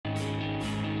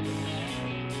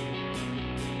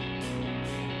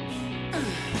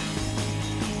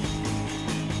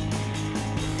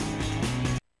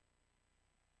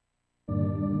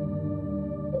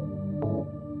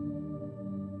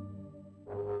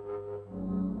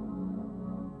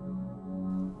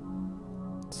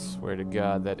Swear to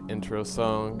God, that intro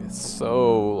song is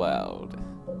so loud.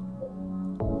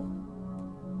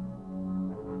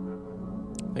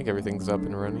 I think everything's up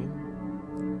and running.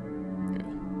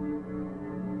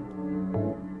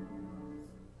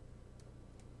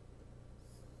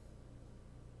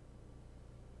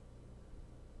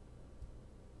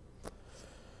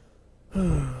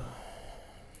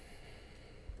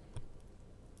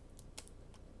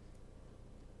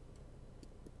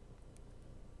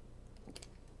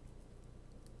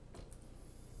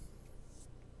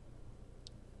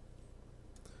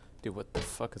 Dude, what the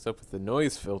fuck is up with the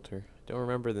noise filter? Don't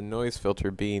remember the noise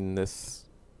filter being this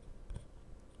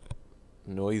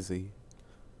noisy.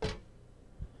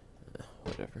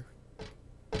 Whatever.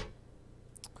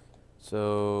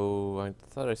 So I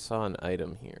thought I saw an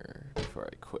item here before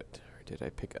I quit. Or did I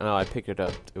pick? No, I picked it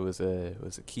up. It was a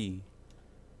key.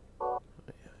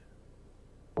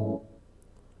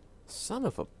 Son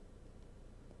of a.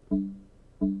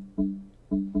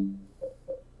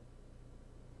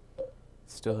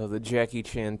 Still have the Jackie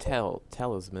Chan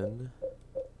talisman.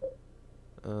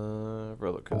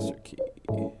 Roller coaster key.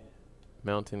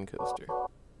 Mountain coaster.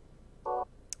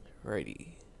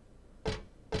 Righty.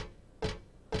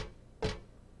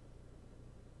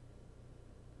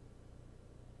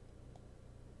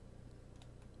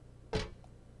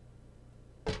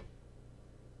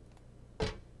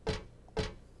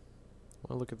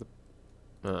 Well, look at the.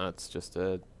 It's just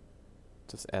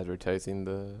advertising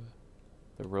the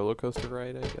roller coaster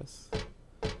ride, I guess.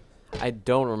 I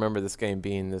don't remember this game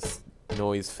being this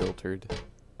noise filtered.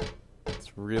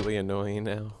 It's really annoying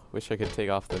now. Wish I could take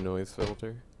off the noise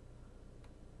filter.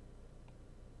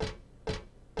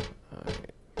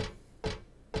 Alright.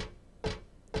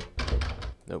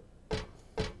 Nope.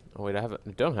 Oh wait, I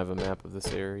don't have a map of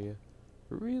this area.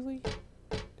 Really?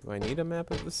 Do I need a map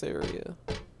of this area?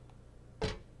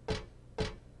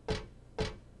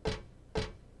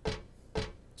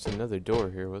 There's another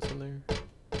door here, wasn't there?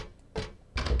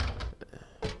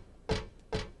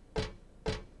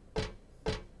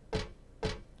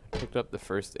 I picked up the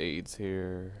first aids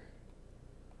here.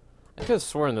 I could have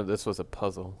sworn that this was a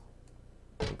puzzle.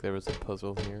 I think there was a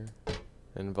puzzle here. It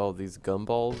involved these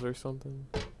gumballs or something.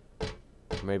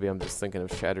 Or maybe I'm just thinking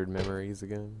of Shattered Memories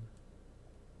again.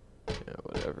 Yeah,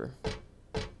 whatever.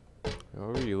 What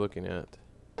were you looking at?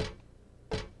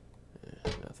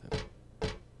 Nothing.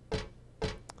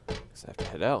 I have to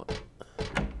head out.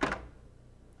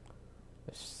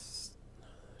 This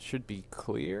should be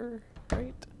clear,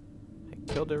 right?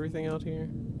 I killed everything out here.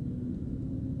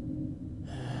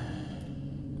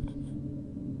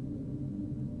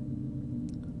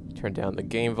 Turn down the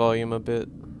game volume a bit.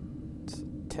 Just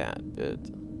a tad bit.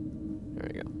 There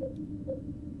we go.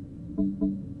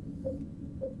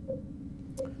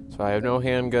 So I have no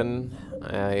handgun.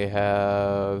 I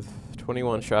have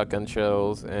 21 shotgun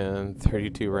shells and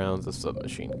 32 rounds of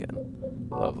submachine gun.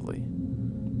 Lovely.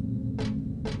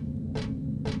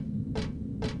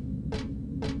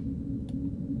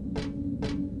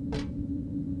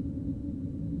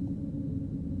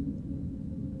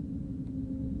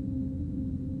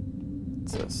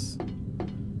 What's this?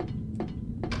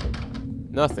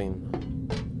 Nothing.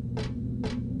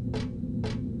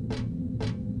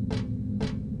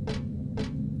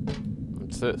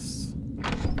 What's this?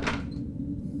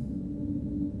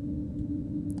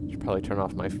 Probably turn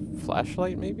off my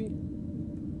flashlight, maybe?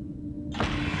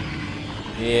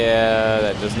 Yeah,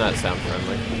 that does not sound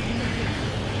friendly.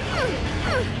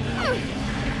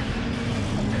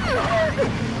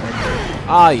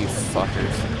 Ah, you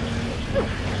fuckers.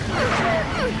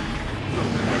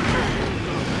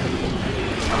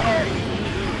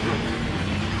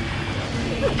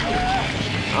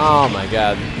 Oh my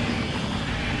god.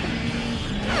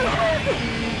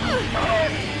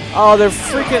 Oh, they're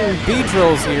freaking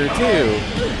Beedrills here, too.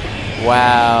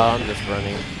 Wow, I'm just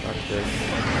running. Fuck this.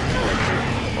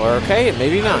 Or, okay,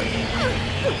 maybe not.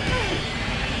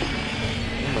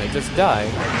 I might just die.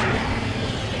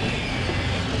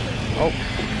 Oh.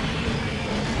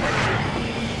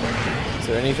 Is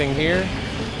there anything here?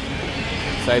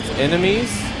 Besides enemies?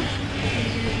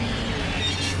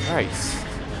 Christ.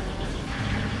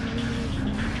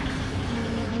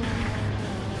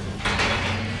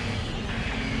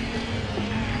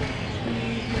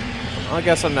 I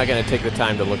guess I'm not going to take the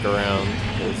time to look around,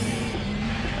 because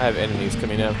I have enemies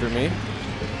coming after me,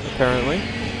 apparently.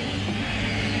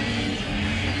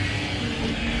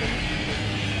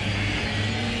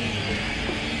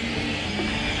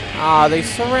 Ah, they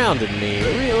surrounded me.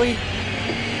 Really?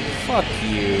 Fuck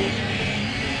you.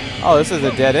 Oh, this is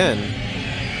a dead end.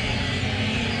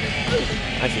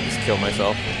 I should just kill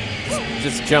myself.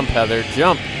 Just jump, Heather.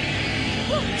 Jump!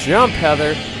 Jump,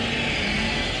 Heather.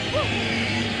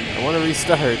 I want to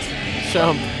restart.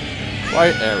 Jump.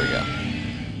 Why? There we go.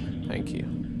 Thank you.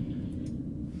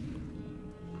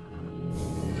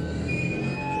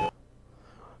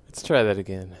 Let's try that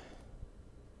again.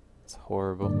 It's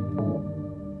horrible.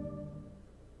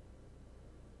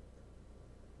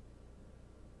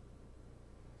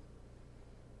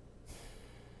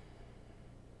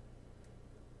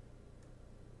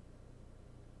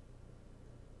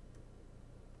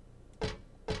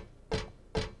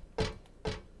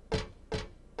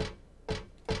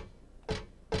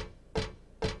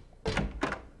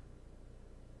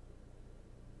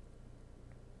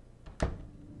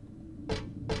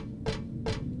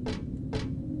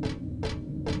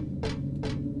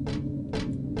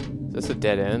 Is this a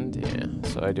dead end? Yeah,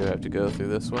 so I do have to go through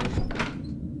this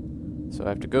one. So I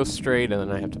have to go straight and then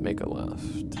I have to make a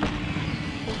left.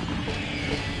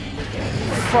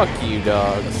 Fuck you,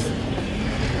 dogs.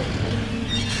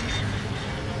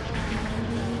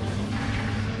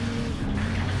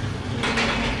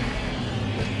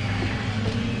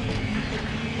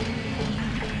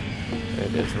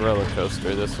 It is roller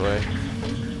coaster this way.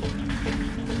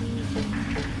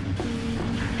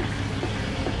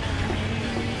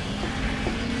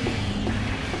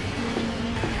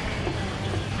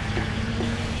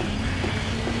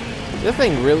 Is this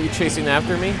thing really chasing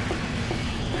after me?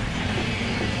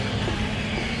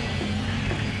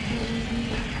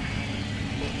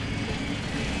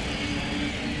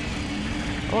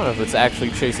 I don't know if it's actually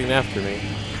chasing after me.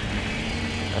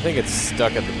 I think it's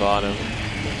stuck at the bottom.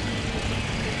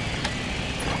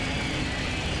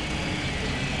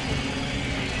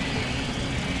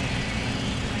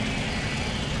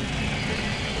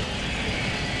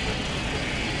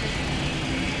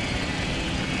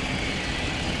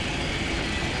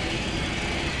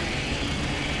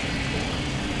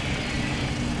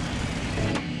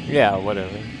 Yeah,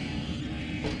 whatever.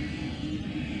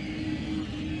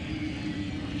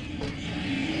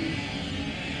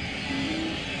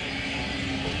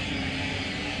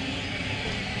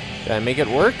 Did I make it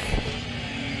work?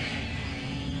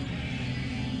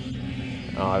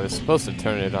 Oh, I was supposed to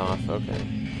turn it off.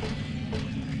 Okay.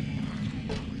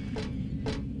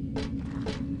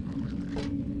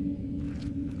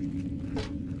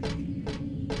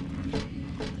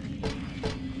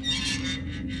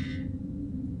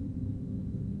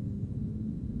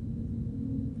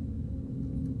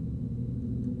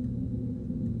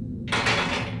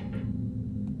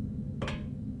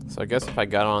 So I guess if I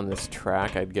got on this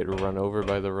track, I'd get run over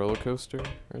by the roller coaster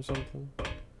or something.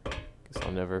 Guess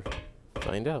I'll never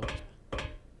find out.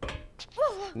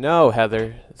 No,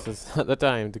 Heather. This is not the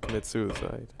time to commit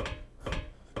suicide.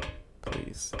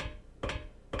 Please.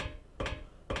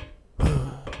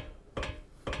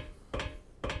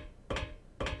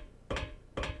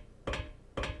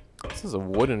 This is a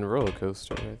wooden roller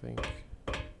coaster, I think.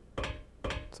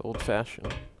 It's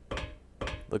old-fashioned.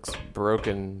 Looks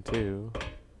broken, too.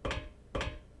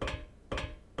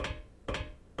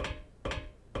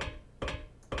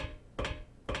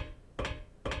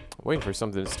 I'm waiting for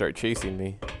something to start chasing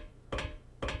me.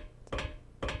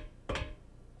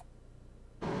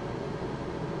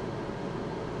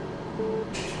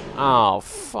 Oh,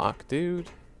 fuck, dude.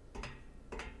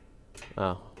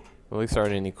 Oh. At least there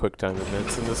aren't any quick time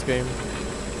events in this game.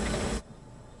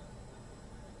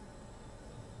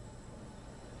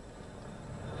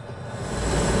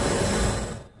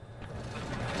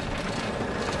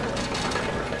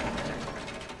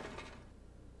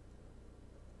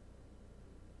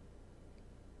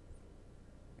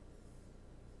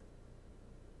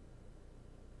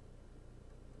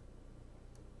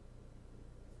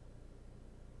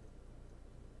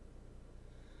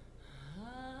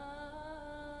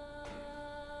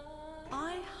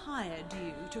 Hired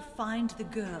you to find the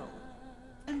girl,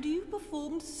 and you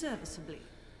performed serviceably.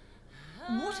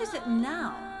 What is it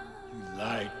now? You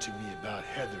lied to me about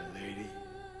Heather, lady.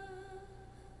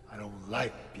 I don't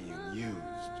like being used.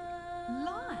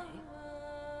 Lie?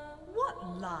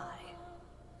 What lie?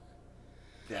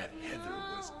 That Heather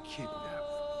was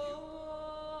kidnapped from you.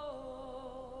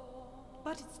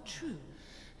 But it's true.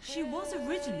 She was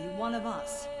originally one of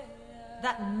us.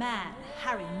 That man,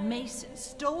 Harry Mason,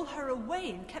 stole her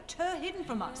away and kept her hidden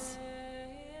from us.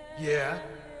 Yeah,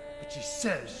 but she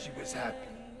says she was happy.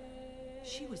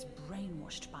 She was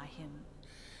brainwashed by him,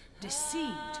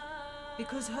 deceived,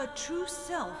 because her true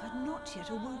self had not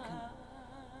yet awoken.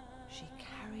 She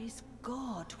carries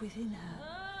God within her.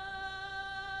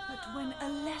 But when a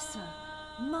lesser,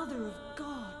 Mother of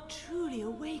God, truly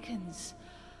awakens...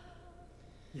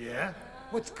 Yeah?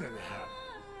 What's gonna happen?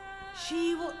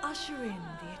 She will usher in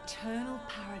the eternal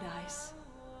paradise.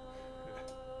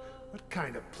 What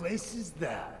kind of place is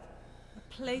that? A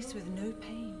place with no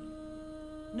pain,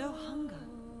 no hunger,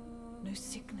 no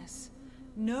sickness,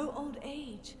 no old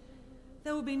age.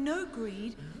 There will be no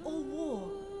greed or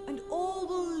war, and all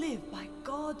will live by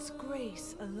God's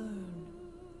grace alone.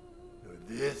 No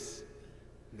this,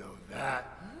 no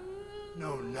that,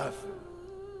 no nothing.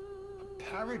 A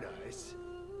paradise?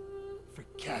 For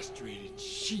castrated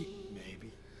sheep,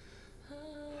 maybe.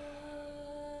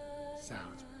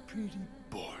 Sounds pretty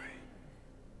boring.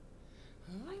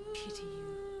 I pity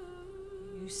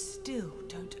you. You still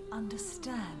don't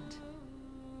understand.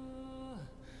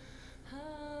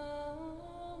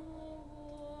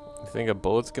 You think a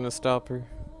bullet's gonna stop her?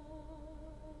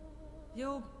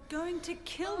 You're going to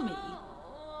kill me?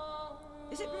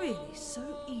 Is it really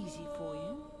so easy for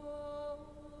you?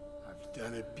 I've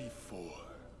done it before.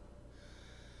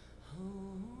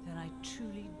 Then I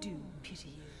truly do pity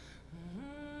you.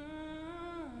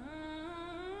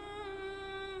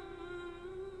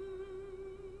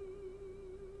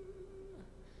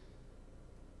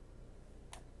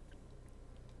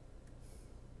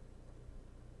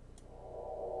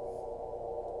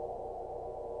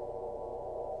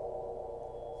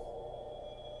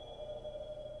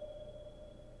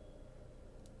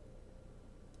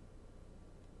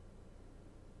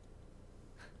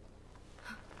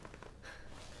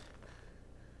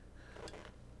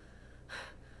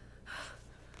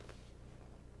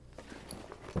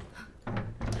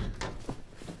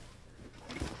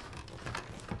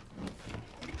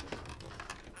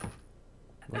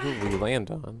 What did we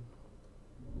land on?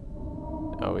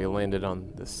 Oh, we landed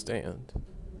on the stand.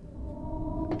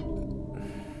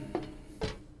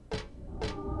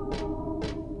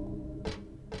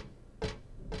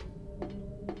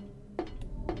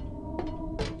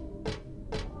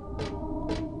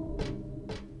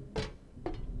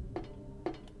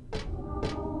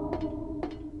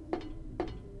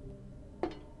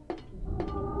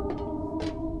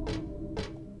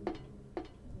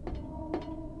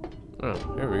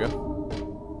 Oh, here we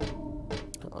go.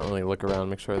 I'll only look around,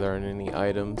 make sure there aren't any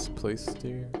items placed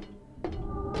here.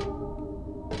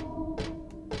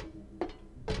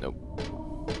 Nope.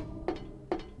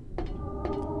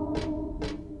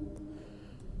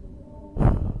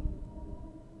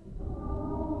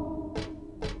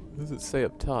 What does it say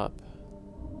up top?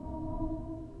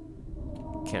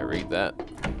 Can't read that.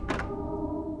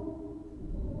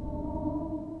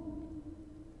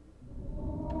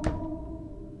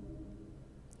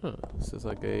 Huh, this is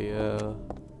like a, an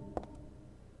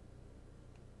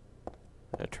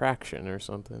attraction or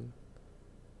something.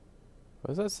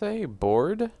 What does that say?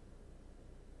 Board?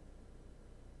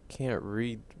 Can't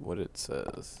read what it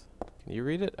says. Can you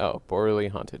read it? Oh,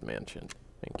 Borley Haunted Mansion.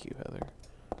 Thank you, Heather.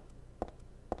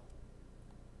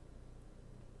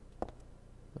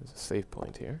 There's a save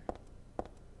point here.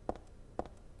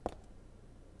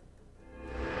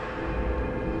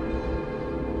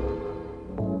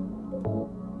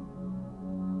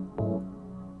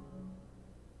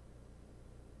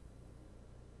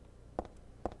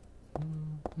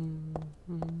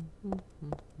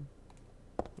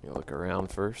 You look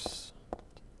around first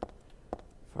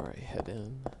before I head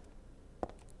in.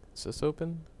 Is this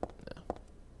open? No.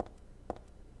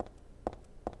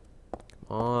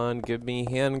 Come on, give me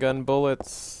handgun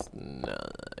bullets. No,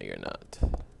 you're not.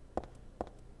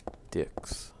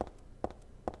 Dicks.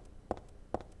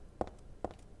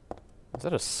 Is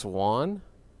that a swan?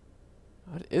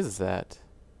 What is that?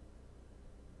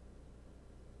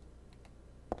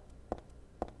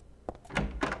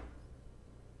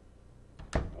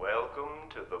 Welcome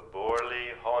to the Borley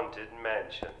Haunted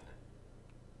Mansion.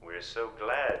 We're so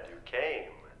glad you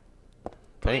came.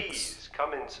 Thanks. Please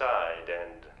come inside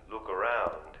and look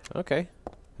around. Okay,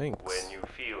 thanks. When you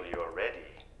feel you're ready,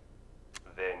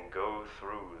 then go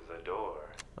through the door.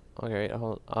 Alright,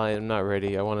 I am not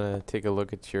ready. I want to take a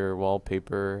look at your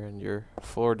wallpaper and your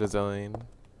floor design.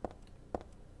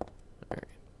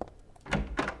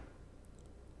 Alright.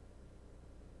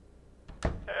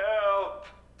 Help!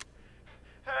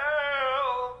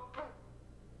 Help!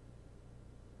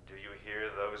 Do you hear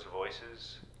those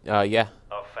voices? Yeah.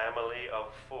 A family of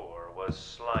 4 was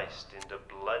sliced into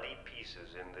bloody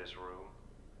pieces in this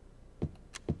room.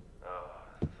 Ah,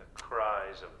 the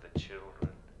cries of the children.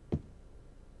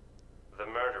 The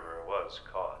murderer was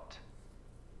caught.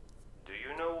 Do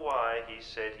you know why he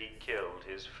said he killed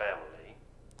his family?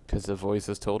 Because the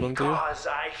voices told him to? Because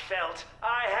I felt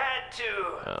I had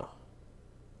to! Oh.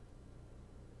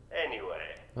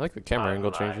 Anyway. I like the camera I'm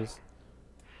angle lying. changes.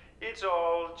 It's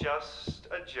all just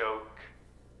a joke.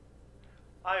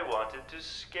 I wanted to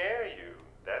scare you,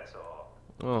 that's all.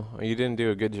 Oh, you didn't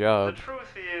do a good The job.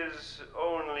 truth is,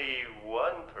 only only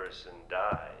one person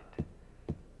died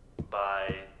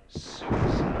by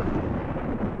suicide.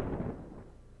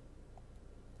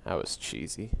 That was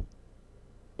cheesy.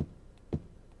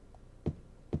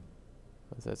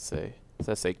 What does that say? Does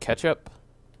that say ketchup?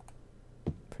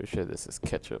 Pretty sure this is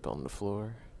ketchup on the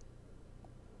floor.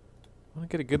 I want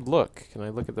to get a good look. Can I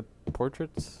look at the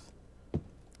portraits?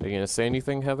 Are you going to say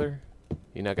anything, Heather?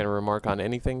 You're not going to remark on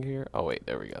anything here? Oh, wait,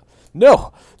 there we go.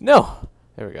 No! No!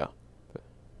 There we go.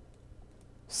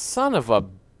 Son of a...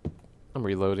 I'm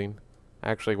reloading. I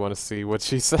actually want to see what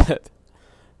she said.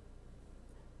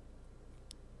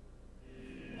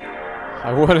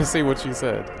 I want to see what she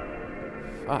said.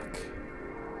 Fuck.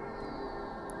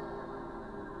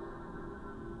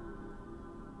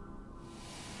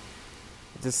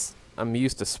 I'm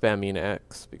used to spamming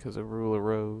X because of Rule of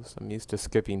Rose. I'm used to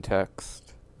skipping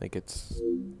text. Like it's,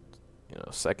 you know,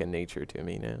 second nature to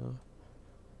me now.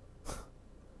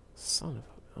 Son of a...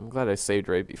 I'm glad I saved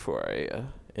right before I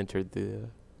entered the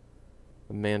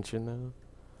mansion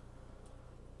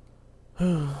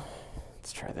though.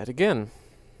 Let's try that again.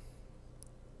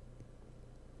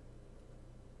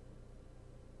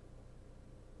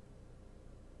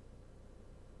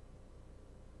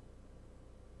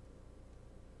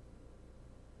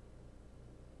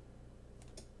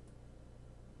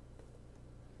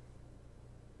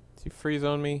 Did you freeze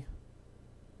on me?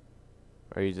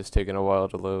 Or are you just taking a while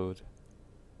to load?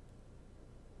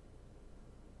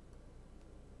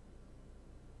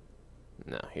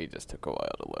 No, he just took a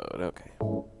while to load. Okay.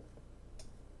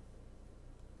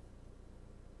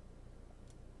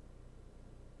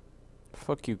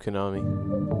 Fuck you, Konami.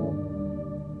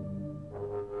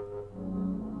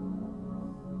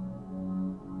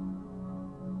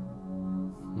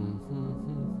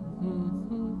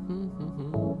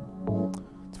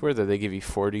 It's weird that they give you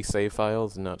 40 save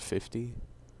files and not 50.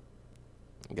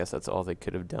 I guess that's all they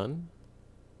could have done.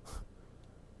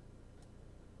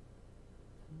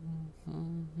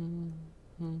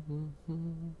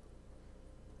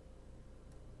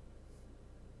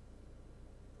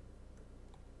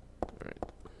 Alright.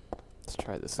 Let's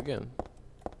try this again.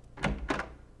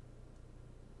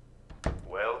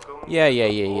 Welcome. Yeah.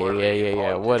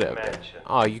 Whatever.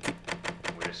 Oh, you could...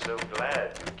 We're so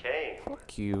glad you came.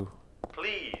 Fuck you.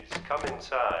 Please come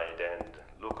inside and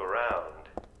look around.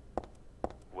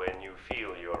 When you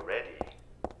feel you're ready,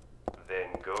 then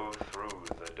go through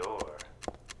the door.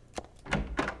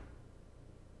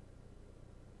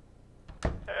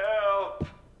 Help!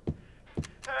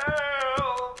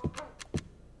 Help!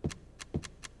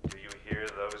 Do you hear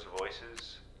those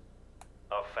voices?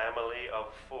 A family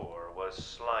of 4 was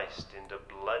sliced into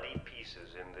bloody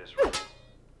pieces in this room.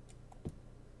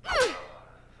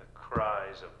 The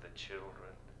cries of the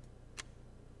children.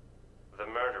 The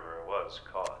murderer was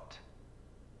caught.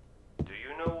 Do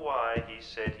you know why he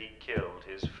said he killed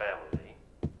his family?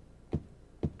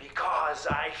 Because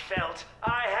I felt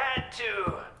I had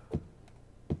to!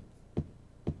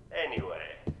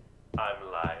 Anyway,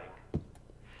 I'm lying.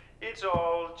 It's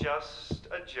all just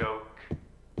a joke.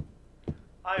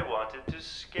 I wanted to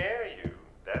scare you,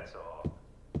 that's all.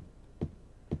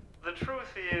 The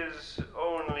truth is,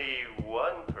 only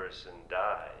one person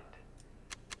died.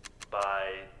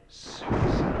 By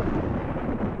suicide.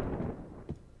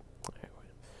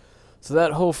 So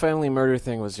that whole family murder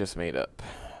thing was just made up.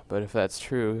 But if that's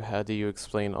true, how do you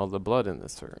explain all the blood in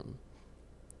this room?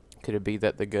 Could it be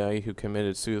that the guy who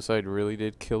committed suicide really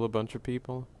did kill a bunch of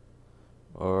people?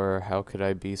 Or how could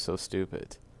I be so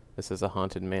stupid? This is a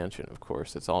haunted mansion, of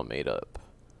course. It's all made up.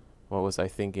 What was I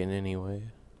thinking anyway?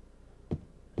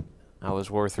 I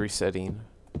was worth resetting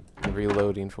and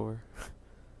reloading for.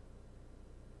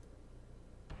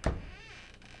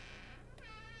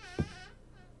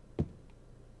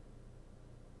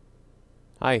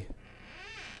 Hi.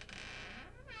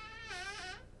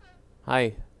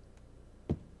 Hi.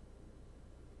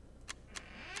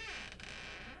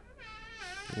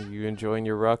 Are you enjoying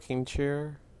your rocking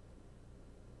chair?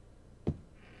 You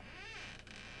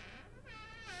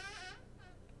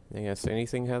gonna say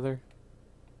anything, Heather?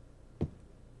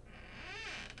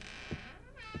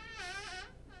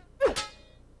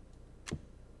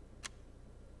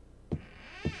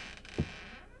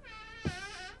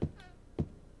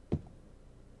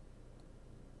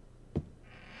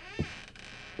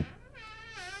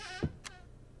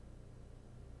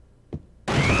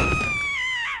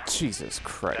 Jesus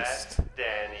Christ. That's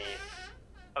Danny.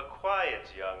 A quiet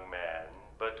young man,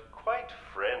 but quite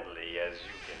friendly as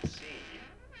you can see.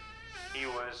 He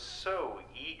was so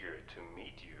eager to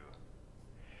meet you.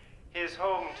 His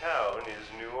hometown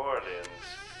is New Orleans,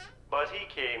 but he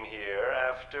came here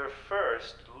after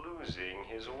first losing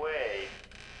his way.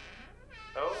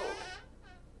 Oh,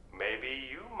 maybe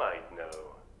you might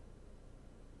know.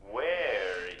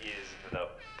 Where is the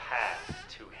path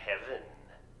to heaven?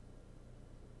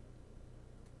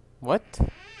 What?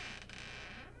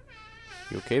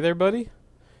 You okay there, buddy?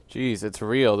 Jeez, it's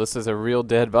real. This is a real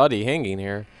dead body hanging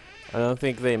here. I don't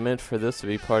think they meant for this to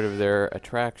be part of their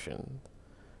attraction.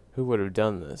 Who would have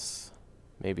done this?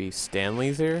 Maybe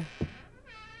Stanley's here?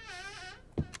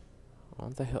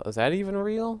 What the hell? Is that even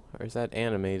real? Or is that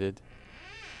animated?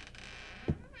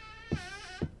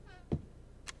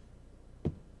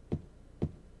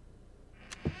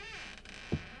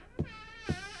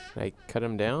 Can I cut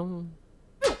him down?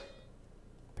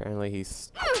 Apparently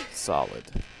he's solid.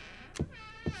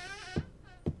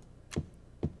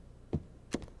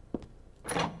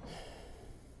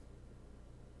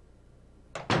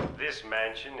 This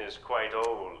mansion is quite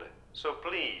old, so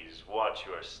please watch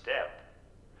your step.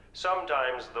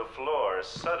 Sometimes the floor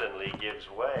suddenly gives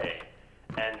way,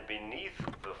 and beneath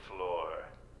the floor,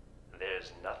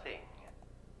 there's nothing.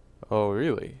 Oh,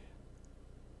 really?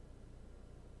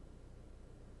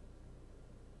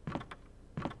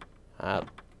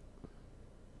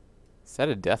 Is that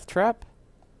a death trap?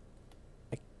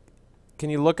 Can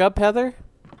you look up, Heather?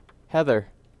 Heather,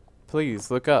 please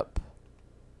look up.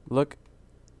 Look.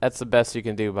 That's the best you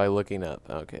can do by looking up.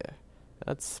 Okay.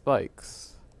 That's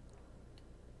spikes.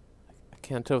 I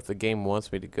can't tell if the game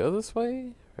wants me to go this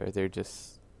way, or they're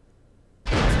just...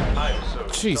 I'm so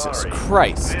Jesus sorry.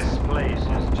 Christ. This place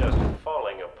is just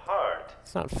falling apart.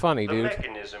 It's not funny, The dude.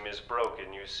 mechanism is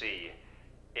broken, you see.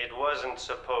 It wasn't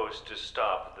supposed to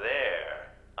stop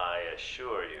there, I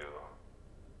assure you.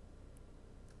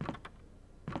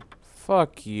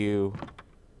 Fuck you.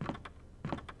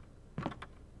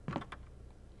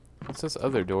 What's this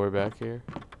other door back here?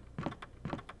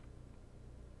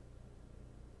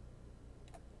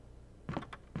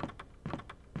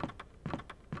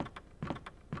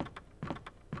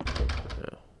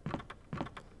 Yeah.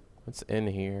 What's in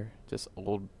here? Just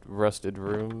old rusted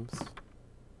rooms.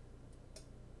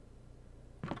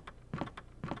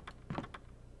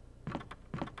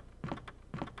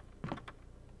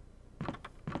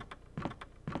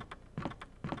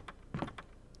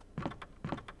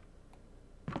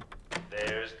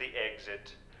 There's the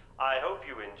exit. I hope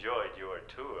you enjoyed your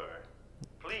tour.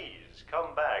 Please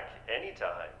come back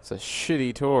anytime. It's a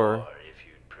shitty tour. Or if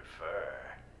you'd prefer,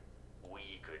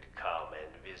 we could come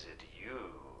and visit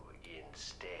you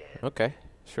instead. Okay,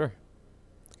 sure.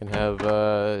 We can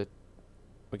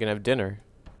have dinner.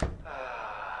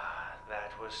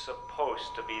 That was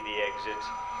supposed to be the exit,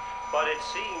 but it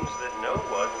seems that no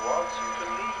one wants you to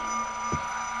leave.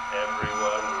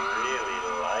 Everyone really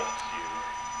likes you.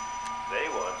 They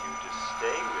want you to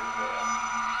stay with them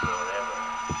forever.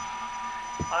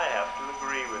 I have to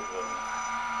agree with them.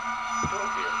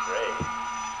 Don't be afraid.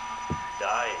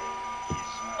 Dying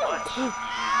is much easier.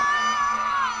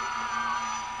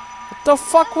 What the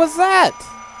fuck was that?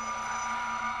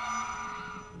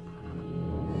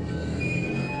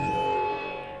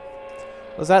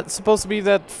 Was that supposed to be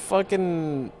that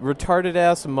fucking retarded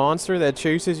ass monster that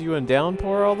chases you in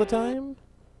Downpour all the time?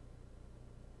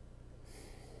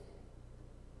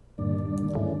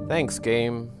 Thanks,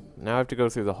 game. Now I have to go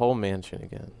through the whole mansion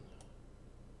again.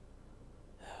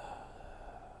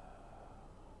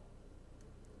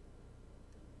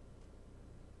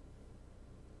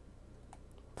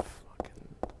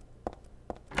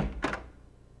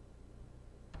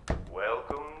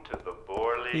 Welcome to the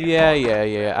Borley.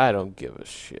 Yeah. I don't give a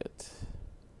shit.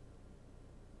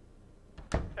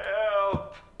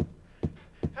 Help!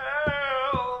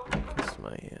 Help! Kiss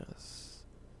my ass.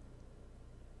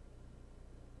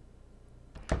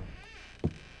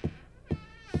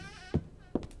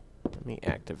 Let me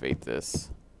activate this.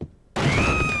 In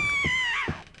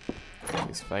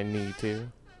case if I need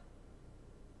to.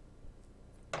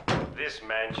 This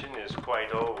mansion is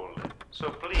quite old, so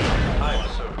please, I'm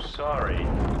so sorry.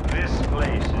 This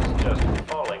place is just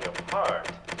falling apart.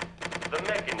 The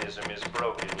mechanism is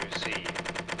broken, you see.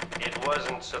 It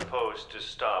wasn't supposed to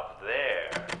stop there,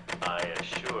 I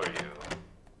assure you.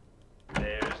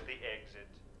 There's the exit.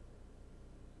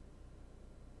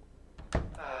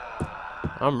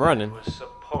 I'm running. It was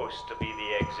supposed to be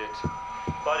the exit,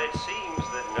 but it seems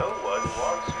that no one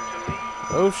wants you to leave.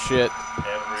 Oh shit. This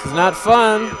is Everyone not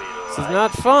fun. really This is likes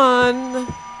not you. fun.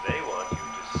 They want you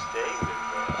to stay with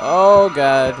them. Oh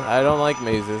god, I don't like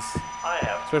mazes. I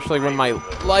have to Especially when agree my with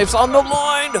them. life's on the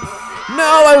line.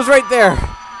 No, I was right there.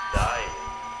 Dying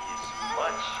is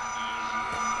much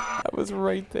easier. I was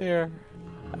right there.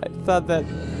 I thought that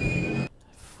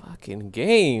fucking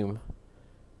game.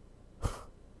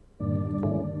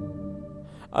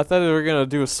 I thought they were gonna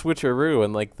do a switcheroo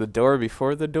and like the door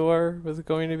before the door was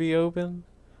going to be open.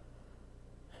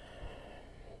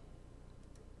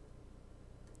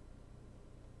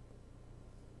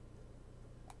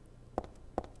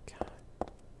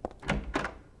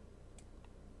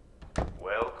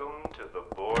 Welcome to the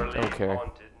Borley Don't care.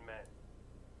 Haunted Man.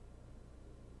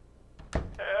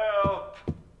 Help!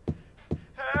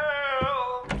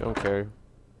 Help! Don't care.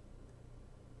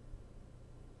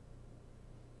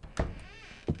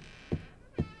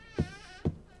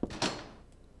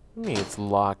 I mean, it's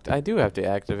locked. I do have to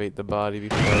activate the body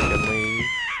before I can leave.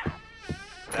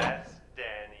 That's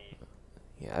Danny.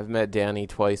 Yeah, I've met Danny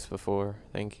twice before.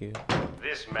 Thank you.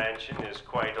 This mansion is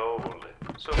quite old,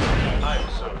 so I'm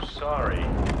so sorry.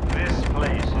 This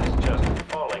place is just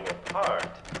falling apart.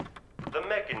 The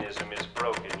mechanism is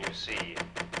broken, you see.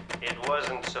 It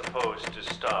wasn't supposed to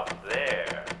stop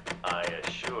there, I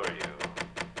assure you.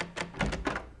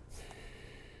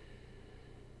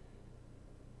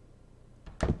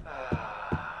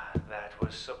 That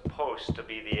was supposed to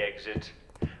be the exit,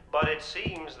 but it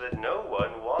seems that no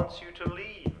one wants you to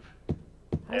leave.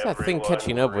 How's that thing Everyone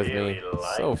catching up with me really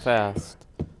so likes fast?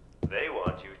 you. They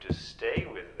want you to stay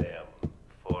with them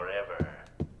forever.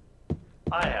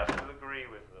 I have to agree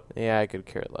with them. Yeah, I could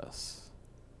care less.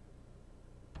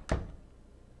 Am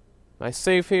I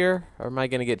safe here, or am I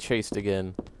gonna get chased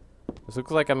again? This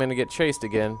looks like I'm gonna get chased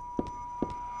again.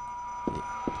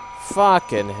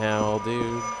 Fucking hell,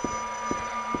 dude.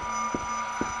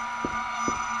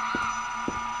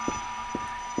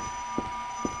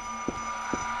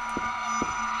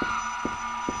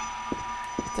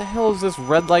 What the hell is this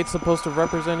red light supposed to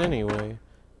represent anyway?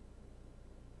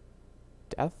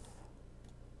 Death?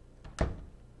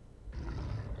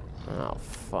 Oh,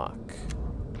 fuck.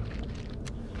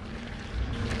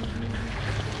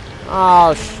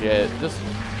 Oh, shit.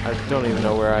 I don't even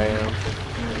know where I am.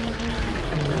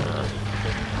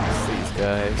 It's these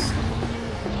guys.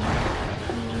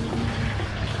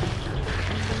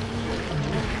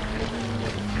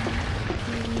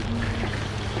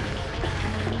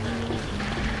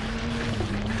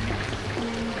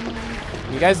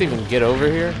 You guys even get over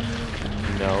here?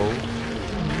 No.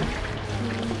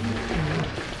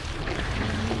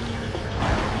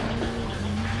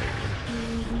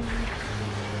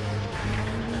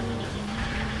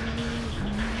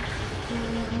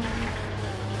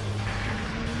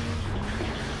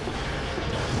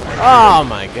 Oh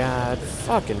my god.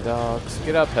 Fucking dogs.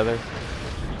 Get up, Heather.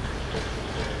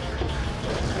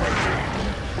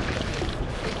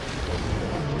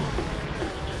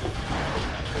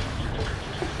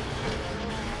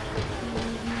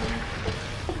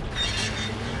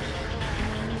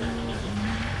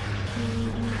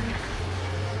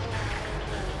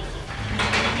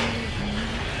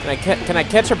 Can I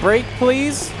catch a break,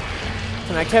 please?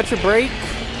 Can I catch a break? You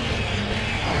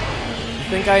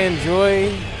think I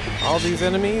enjoy all these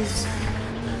enemies?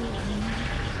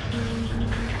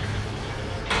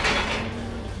 I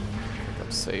think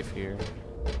I'm safe here.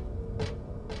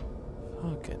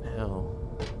 Fucking hell.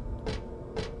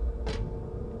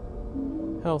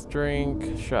 Health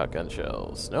drink, shotgun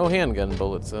shells. No handgun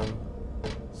bullets though.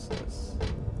 What's this?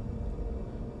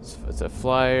 It's a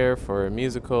flyer for a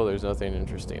musical. There's nothing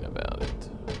interesting about it.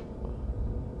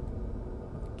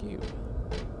 Fuck you.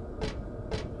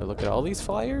 I look at all these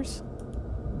flyers?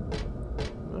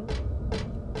 No?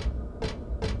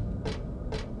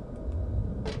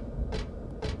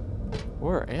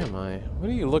 Where am I? What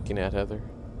are you looking at, Heather?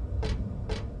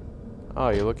 Oh,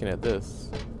 you're looking at this.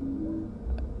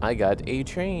 I got a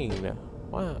chain.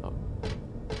 Wow.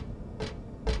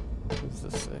 What does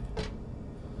this say?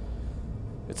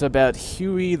 It's about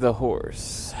Huey the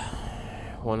horse,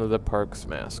 one of the park's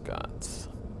mascots.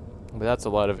 But that's a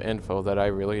lot of info that I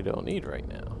really don't need right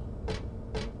now.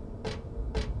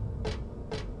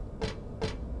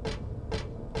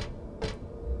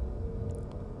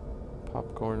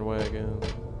 Popcorn wagon.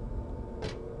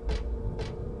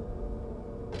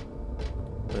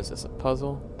 What is this, a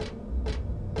puzzle?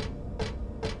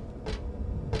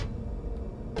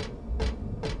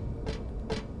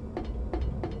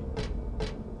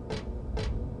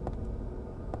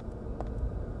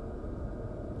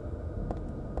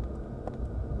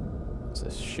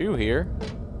 There's a shoe here.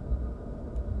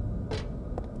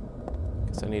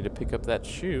 Guess I need to pick up that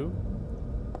shoe.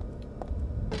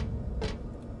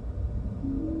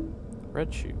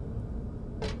 Red shoe.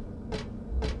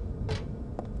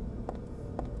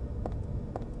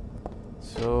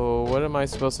 So what am I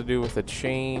supposed to do with a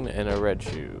chain and a red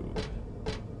shoe?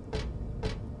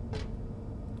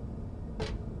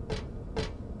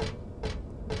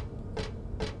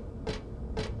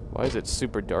 Why is it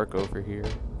super dark over here?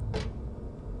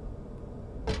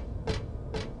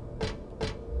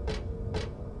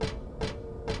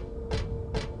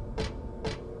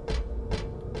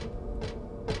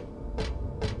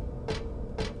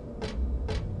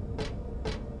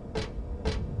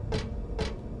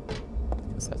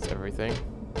 Guess that's everything.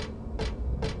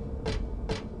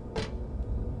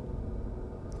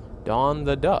 Dawn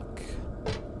the duck.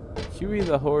 Huey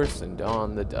the horse and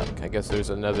Dawn the duck. I guess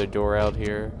there's another door out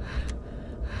here.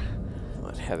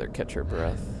 Let Heather catch her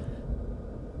breath.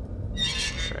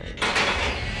 Right.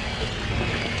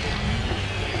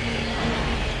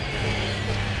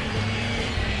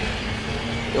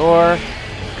 Door.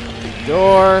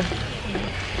 Door.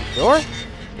 Door?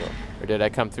 Or did I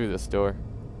come through this door?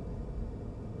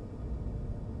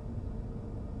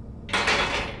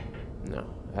 No,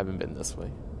 I haven't been this way.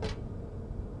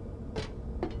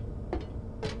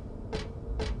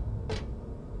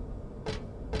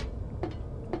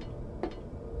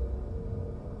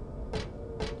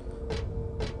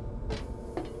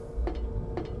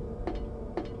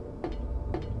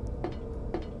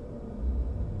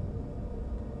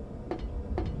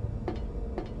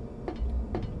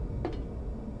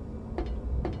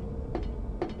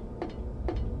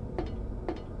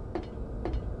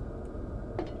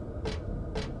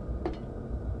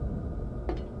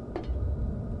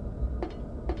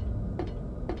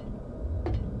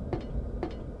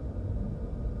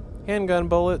 Handgun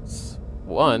bullets.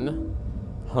 1.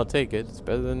 I'll take it. It's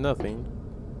better than nothing.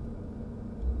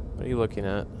 What are you looking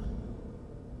at?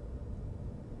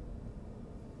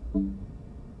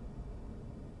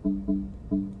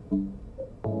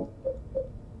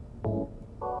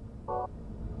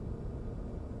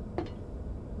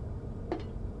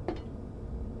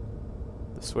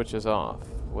 The switch is off.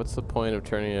 What's the point of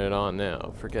turning it on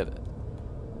now? Forget it.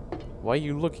 Why are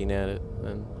you looking at it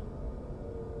then?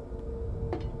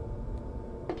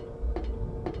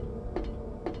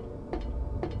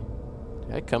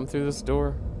 Did I come through this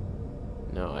door?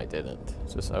 No, I didn't.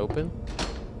 Is this open?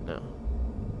 No.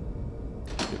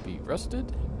 Could it be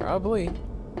rusted? Probably.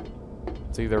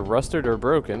 It's either rusted or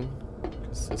broken,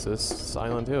 because this is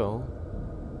Silent Hill.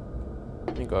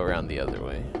 Let me go around the other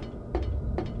way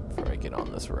before I get on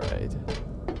this ride.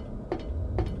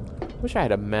 Wish I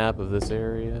had a map of this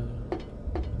area.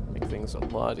 Make things a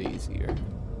lot easier.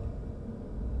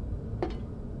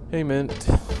 Hey, Mint.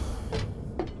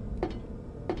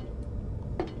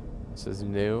 This is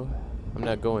new. I'm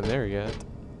not going there yet.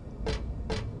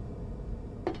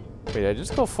 Wait, did I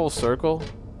just go full circle?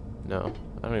 No,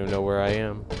 I don't even know where I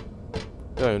am.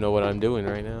 I don't even know what I'm doing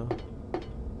right now.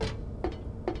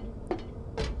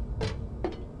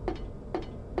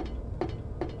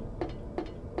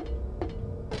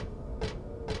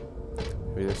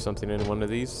 Maybe there's something in one of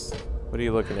these. What are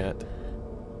you looking at?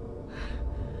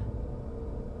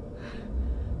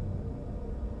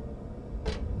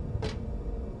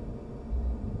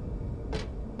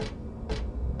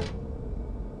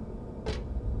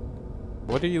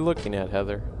 What are you looking at,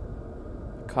 Heather?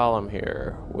 Column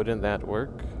here. Wouldn't that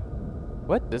work?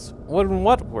 What? This wouldn't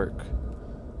what work?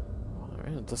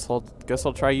 Alright, guess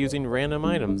I'll try using random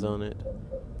items on it.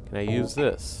 Can I use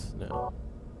this? No.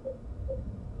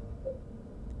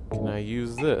 Can I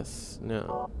use this?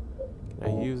 No. Can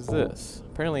I use this?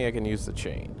 Apparently I can use the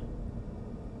chain.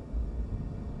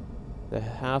 The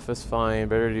half is fine.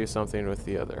 Better do something with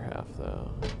the other half,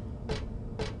 though.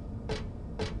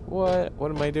 What? What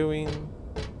am I doing?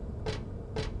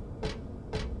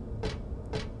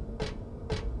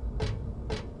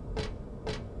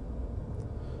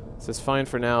 This is fine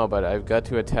for now, but I've got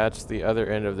to attach the other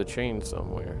end of the chain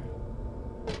somewhere.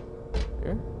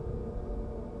 Here?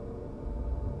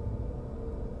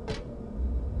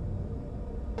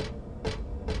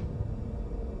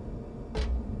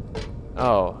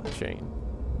 Oh, chain.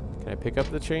 Can I pick up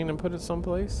the chain and put it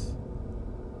someplace?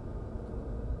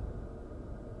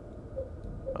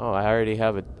 Oh, I already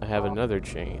have it. I have another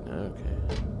chain. Okay.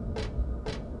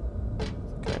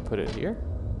 Can I put it here?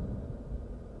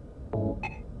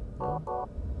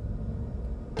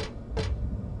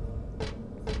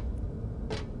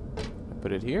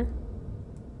 Put it here?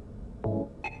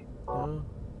 No.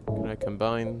 Can I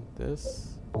combine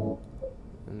this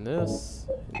and this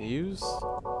and use?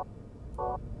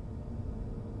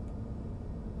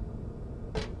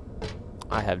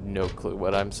 I have no clue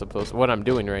what I'm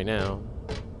doing right now.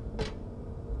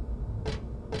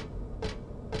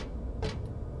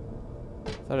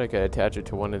 Thought I could attach it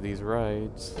to one of these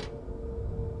rides.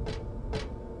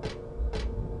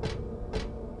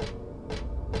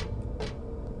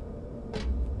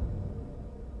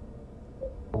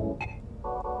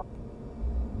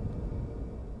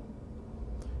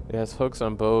 It has hooks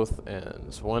on both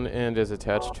ends. One end is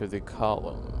attached to the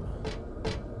column.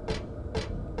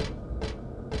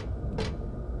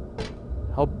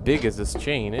 How big is this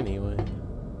chain anyway?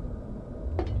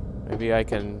 Maybe I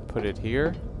can put it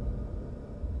here?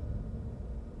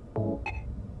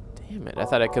 Damn it, I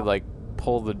thought I could like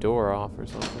pull the door off or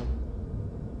something.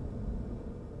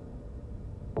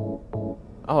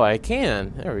 Oh, I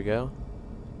can. There we go.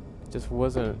 Just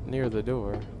wasn't near the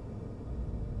door.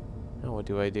 Now what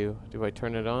do? Do I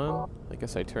turn it on? I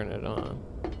guess I turn it on.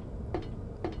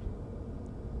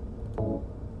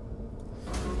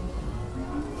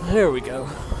 There we go.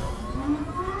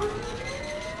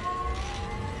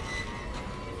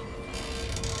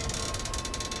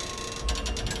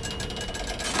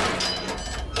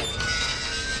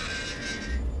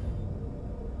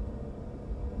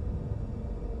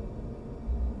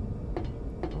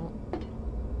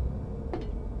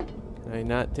 Can I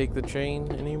not take the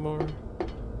train anymore?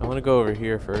 I want to go over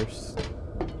here first.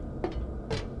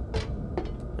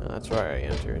 No, that's where I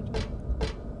entered.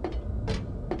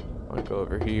 I want to go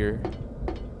over here.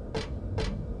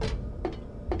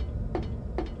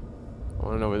 I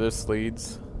want to know where this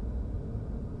leads.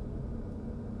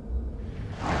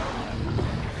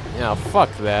 Yeah, fuck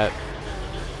that.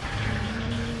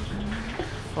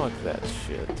 Fuck that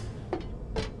shit.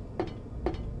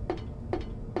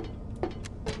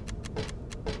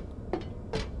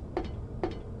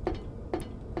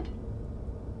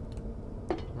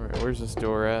 Alright, where's this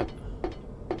door at?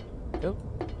 Go.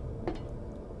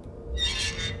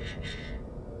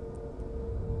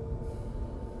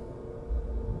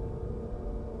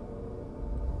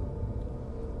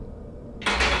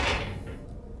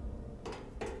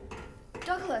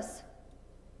 Douglas,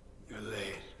 You're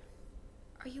late.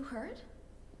 are you hurt?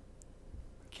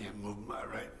 I can't move my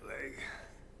right leg.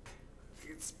 I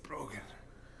think it's broken.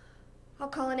 I'll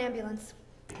call an ambulance.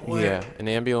 Yeah, an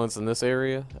ambulance in this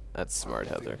area? That's smart,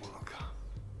 I don't Heather. think one will come.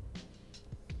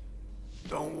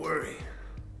 Don't worry.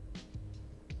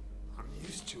 I'm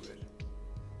used to it.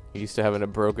 You used to having a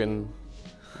broken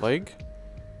leg?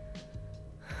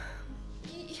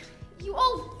 You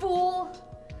old fool!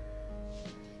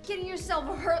 Getting yourself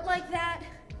hurt like that?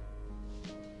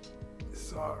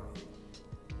 Sorry.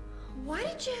 Why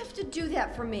did you have to do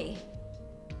that for me?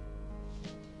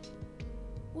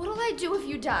 What'll I do if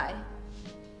you die?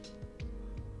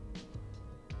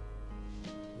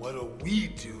 What'll we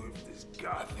do if this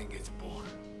god thing gets born?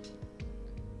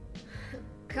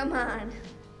 Come on.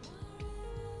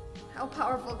 How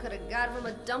powerful could a god from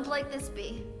a dump like this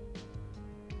be?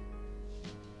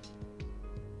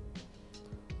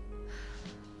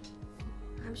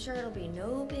 I'm sure it'll be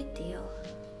no big deal.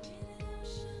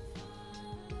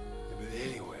 Yeah, but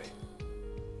anyway,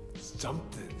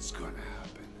 something's gonna happen.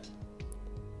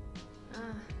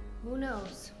 Who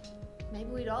knows? Maybe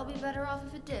we'd all be better off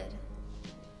if it did.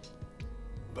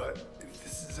 But if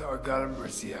this is how God of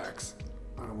Mercy acts,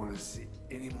 I don't want to see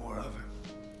any more of him.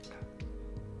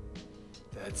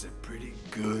 That's a pretty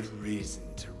good reason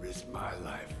to risk my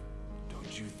life,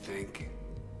 don't you think?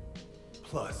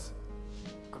 Plus,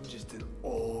 I'm just an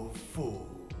old fool,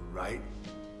 right?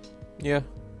 Yeah.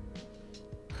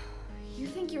 You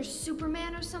think you're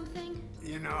Superman or something?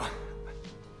 You know,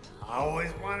 I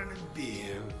always wanted to be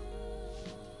him.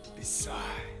 Besides,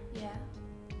 Yeah.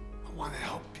 I want to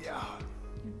help you out.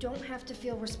 You don't have to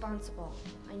feel responsible.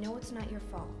 I know it's not your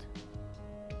fault.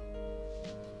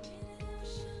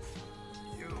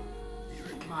 You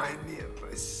remind me of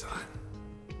my son.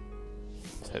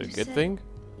 Is that a You good said thing?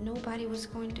 Nobody was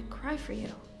going to cry for you.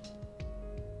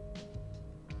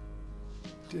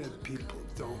 Dead people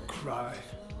don't cry.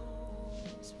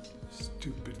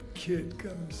 Stupid kid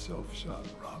got himself shot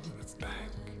robbing a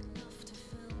bank.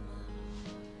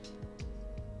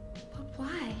 But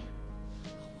why?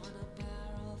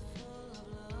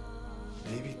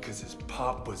 Maybe because his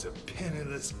pop was a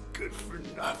penniless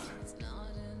good-for-nothing.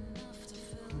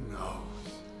 Who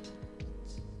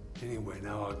knows? Anyway,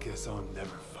 now I guess I'll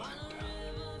never find out.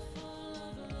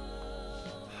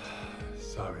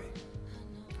 Sorry.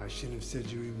 I shouldn't have said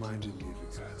you reminded me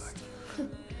of a guy like you.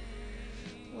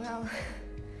 Well,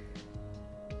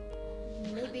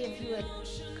 maybe if you had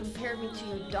compared me to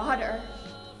your daughter.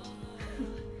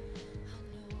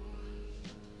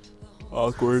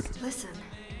 Awkward. Listen,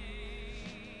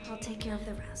 I'll take care of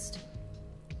the rest.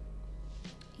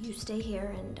 You stay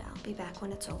here and I'll be back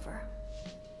when it's over.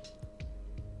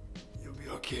 You'll be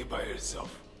okay by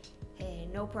yourself. Hey,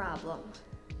 no problem.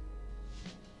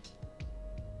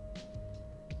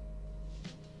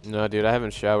 No, dude, I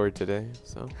haven't showered today,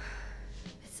 so.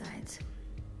 Besides,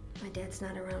 my dad's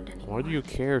not around anymore. Why do you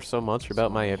care so much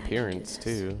about my So I had to do appearance, this.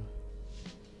 too?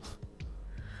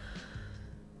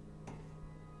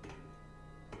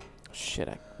 shit,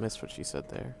 I missed what she said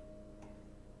there.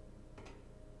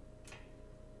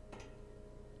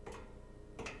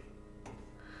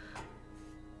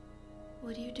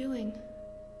 What are you doing?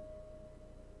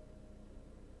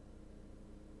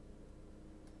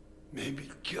 Maybe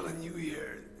killing you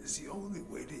here is the only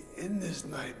way to end this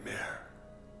nightmare.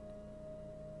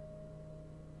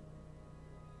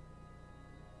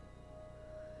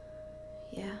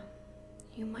 Yeah,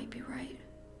 you might be right.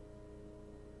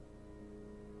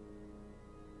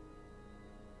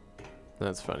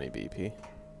 That's funny, BP.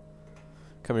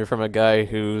 Coming from a guy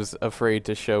who's afraid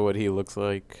to show what he looks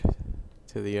like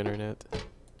to the internet.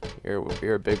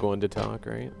 You're a big one to talk,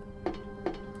 right?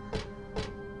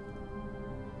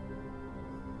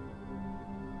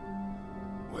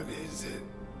 What is it?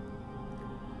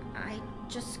 I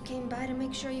just came by to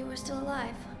make sure you were still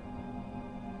alive.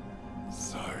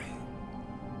 Sorry.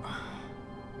 I'd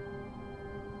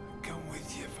come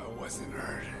with you if I wasn't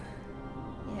hurt.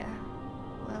 Yeah,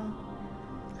 well,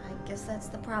 I guess that's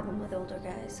the problem with older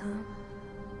guys, huh?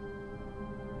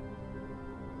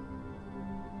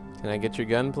 Can I get your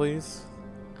gun, please?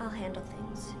 I'll handle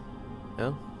things.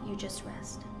 No? You just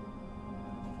rest.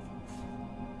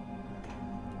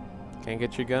 Can't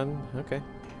get your gun? Okay.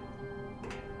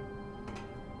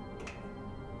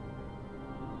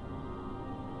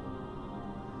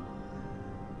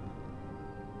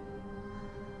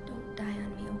 Don't die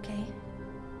on me, okay?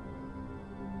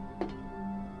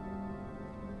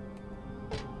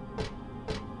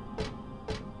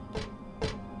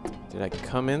 Did I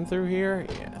come in through here?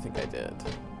 Yeah, I think I did.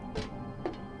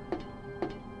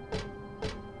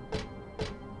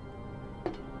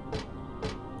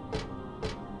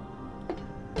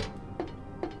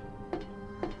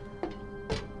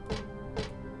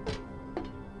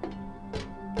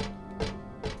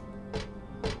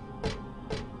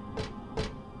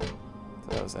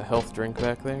 That was a health drink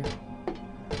back there.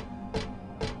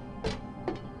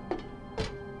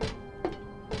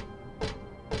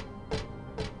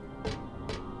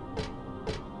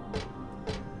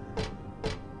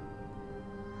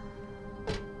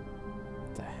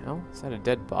 Is that a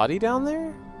dead body down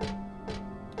there?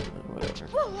 Oh, whatever.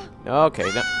 Okay,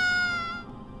 no.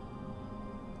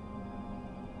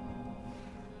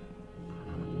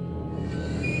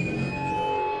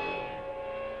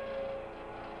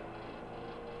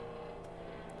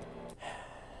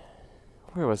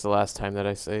 Where was the last time that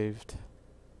I saved?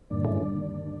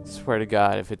 Swear to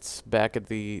God, if it's back at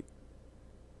the...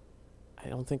 I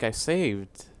don't think I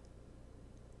saved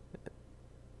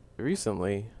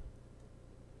recently.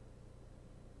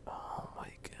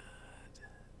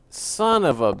 Son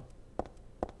of a...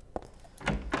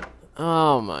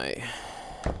 Oh my...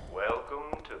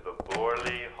 Welcome to the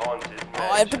Borley Haunted Mansion.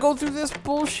 Oh, I have to go through this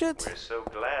bullshit? We're so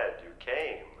glad you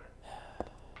came.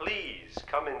 Please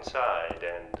come inside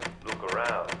and look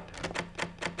around.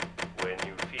 When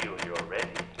you feel you're ready,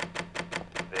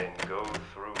 then go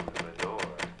through the door.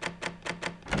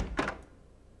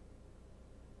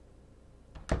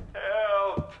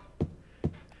 Help!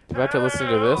 Do I have to listen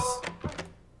to this?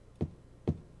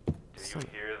 Do you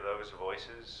hear those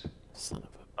voices? Son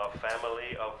of A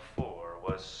family of 4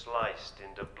 was sliced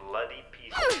into bloody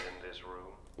pieces in this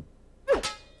room. The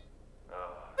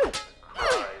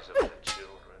cries of the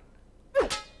children. The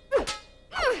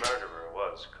murderer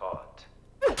was caught.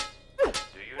 Do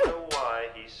you know why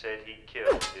he said he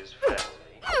killed his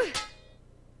family?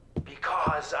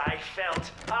 Because I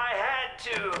felt I had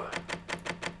to!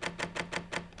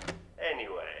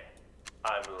 Anyway,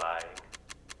 I'm lying.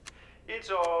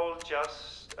 It's all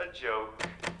just a joke.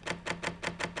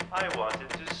 I wanted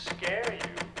to scare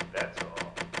you, that's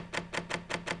all.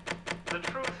 The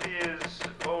truth is,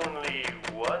 only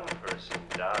one person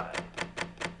died.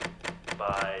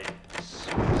 By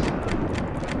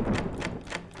suicide.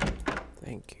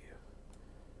 Thank you.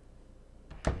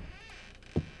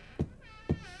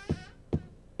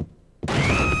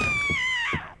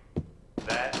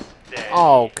 That's Danny.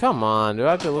 Oh, come on. Do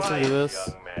I have to listen to Quiet this?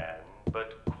 young man,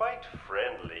 but quite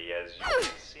friendly, as you can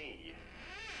see.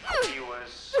 He was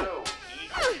so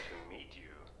eager to meet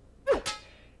you.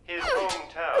 His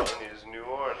hometown is New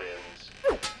Orleans,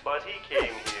 but he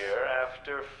came here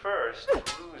after first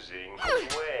losing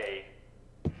his way.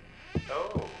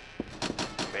 Oh,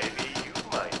 maybe you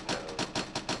might know.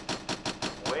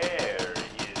 Where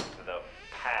is the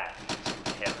path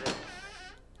to heaven?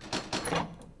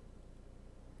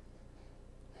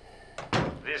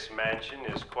 This mansion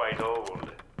is quite old,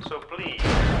 so please,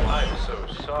 I'm so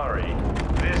sorry.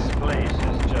 This place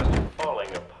is just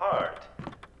falling apart.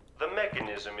 The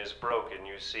mechanism is broken,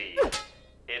 you see.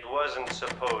 It wasn't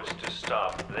supposed to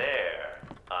stop there,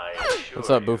 I assure you. What's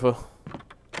up, Bufo?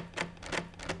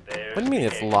 There's What do you mean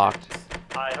the it's exit. locked?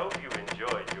 I hope you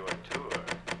enjoyed your tour.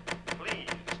 Please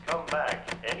come back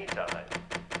anytime.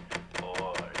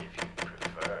 Or if you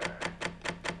prefer,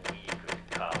 we could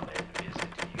come and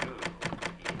visit you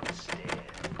instead.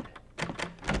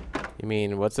 You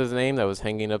mean, what's his name that was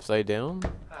hanging upside down?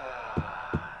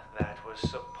 That was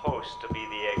supposed to be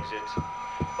the exit,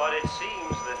 but it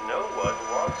seems that no one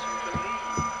wants you to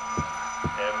leave.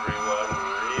 Everyone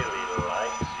really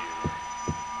likes you.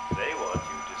 They want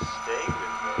you to stay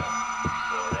with them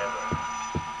forever.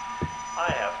 I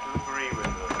have to agree with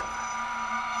them.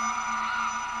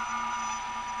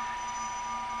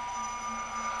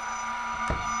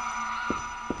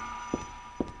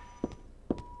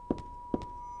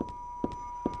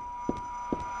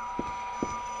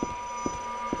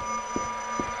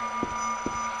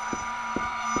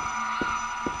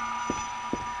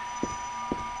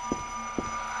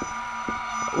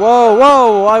 Whoa,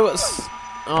 whoa, I was...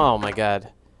 Oh my god.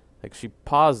 Like, she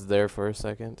paused there for a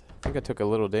second. I think I took a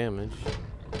little damage.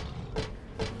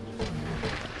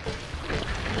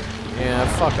 Yeah,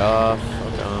 fuck off.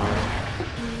 Fuck off.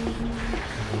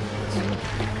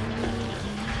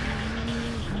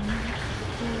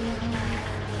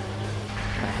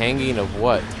 A hanging of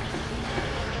what?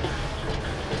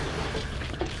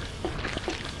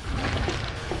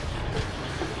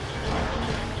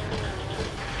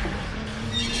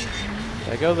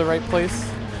 Did I go to the right place?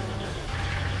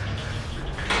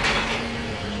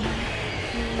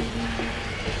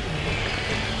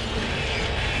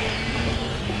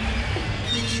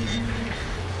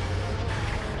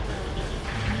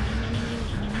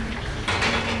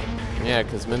 Yeah,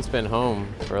 because Mint's been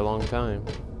home for a long time.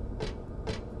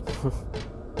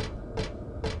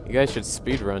 You guys should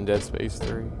speedrun Dead Space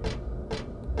 3.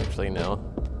 Actually, no.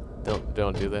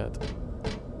 Don't do that.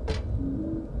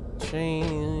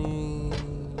 Chain.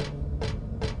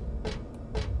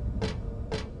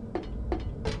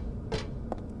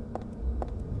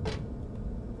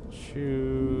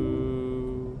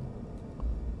 Shoo.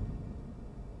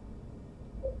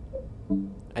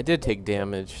 I did take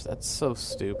damage. That's so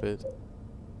stupid.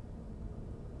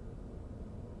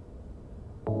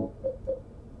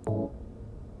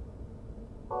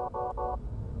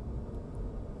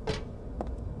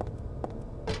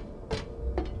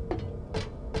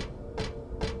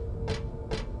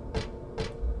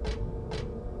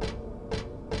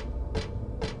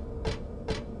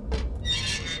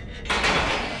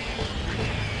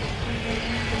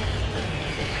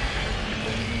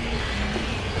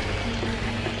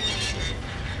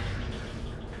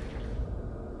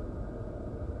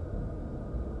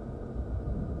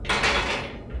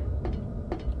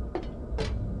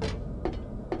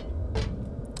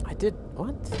 Did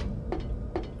what?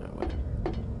 Oh, whatever.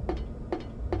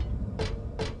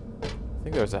 I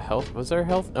think there was a health. Was there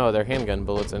health? Oh, there are handgun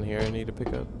bullets in here I need to pick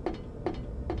up.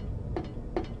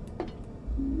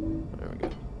 There we go.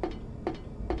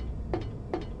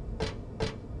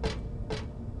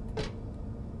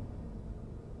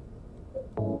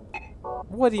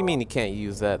 What do you mean you can't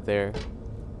use that there?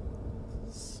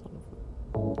 Son of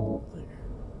a... There.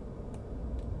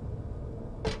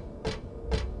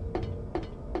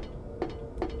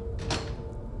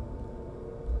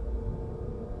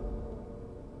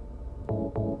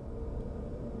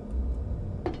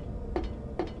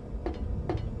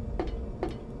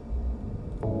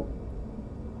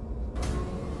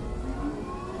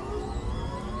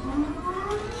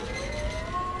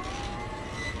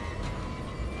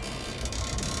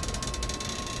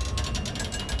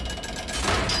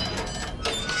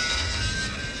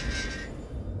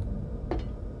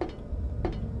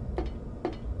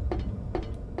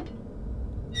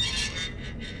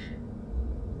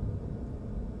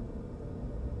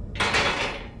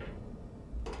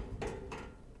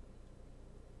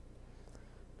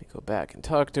 Go back and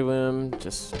talk to him,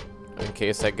 just in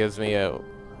case that gives me a...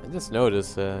 I just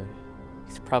noticed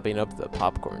he's probably up the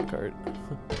popcorn cart.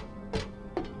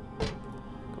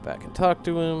 Go back and talk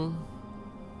to him.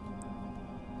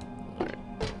 Alright.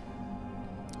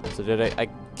 So did I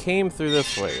came through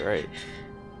this way, right?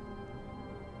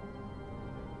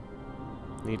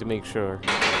 Need to make sure.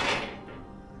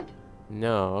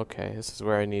 No, okay, this is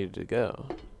where I needed to go.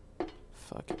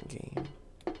 Fucking game.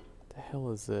 The hell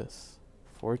is this?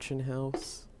 Fortune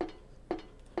House?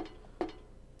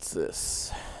 What's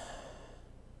this?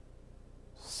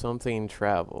 Something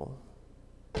travel.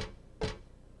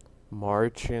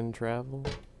 March and travel?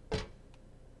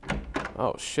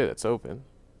 Oh shit, it's open.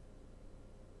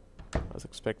 I was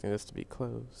expecting this to be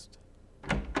closed.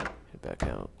 Head back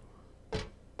out.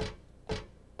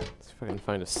 Let's see if I can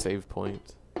find a save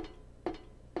point.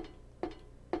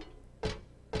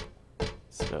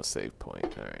 no save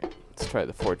point. Alright. Let's try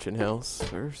the fortune house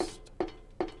first.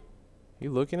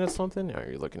 You looking at something? Or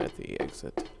are you looking at the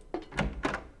exit?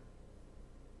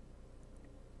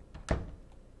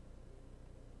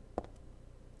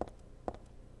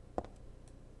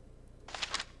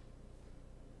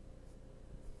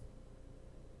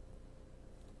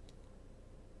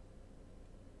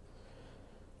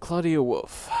 Claudia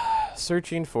Wolf.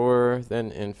 Searching for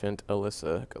then infant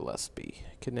Alyssa Gillespie,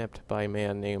 kidnapped by a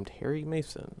man named Harry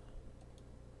Mason.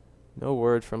 No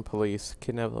word from police.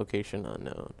 Kidnap location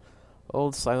unknown.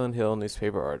 Old Silent Hill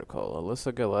newspaper article.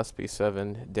 Alyssa Gillespie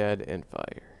 7 dead in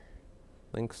fire.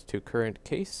 Links to current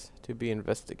case to be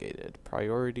investigated.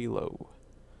 Priority low.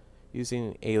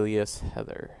 Using alias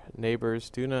Heather. Neighbors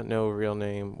do not know real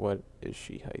name. What is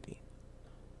she hiding?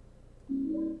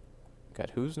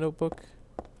 Got whose notebook?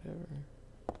 Whatever.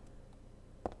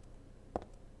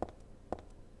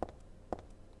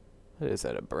 What is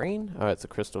that, a brain? Oh, it's a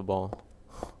crystal ball.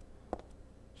 Oh,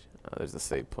 there's a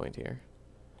save point here.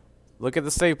 Look at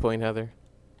the save point, Heather.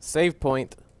 Save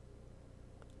point.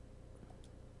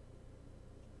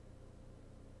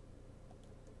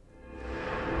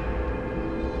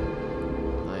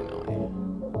 Finally.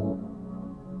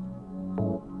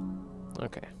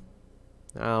 Okay.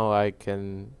 Now I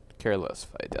can care less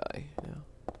if I die. Yeah.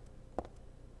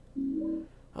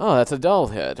 Oh, that's a doll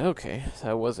head. Okay,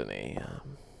 that wasn't a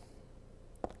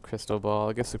crystal ball.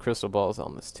 I guess the crystal ball is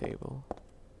on this table.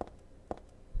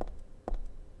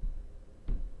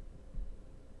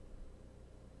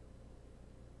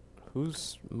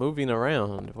 Who's moving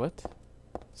around? What?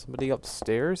 Somebody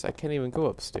upstairs? I can't even go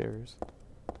upstairs.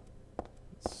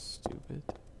 That's stupid.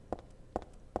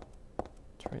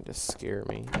 Trying to scare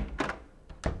me.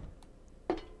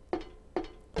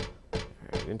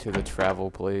 Alright, into the travel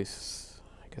place.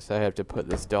 I guess I have to put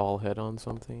this doll head on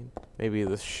something. Maybe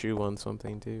this shoe on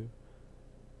something too.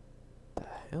 The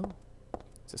hell?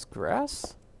 Is this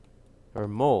grass? Or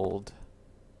mold?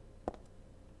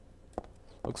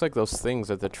 Looks like those things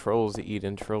that the trolls eat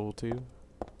in Troll 2.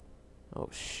 Oh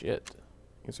shit.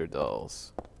 These are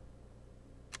dolls.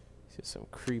 These are some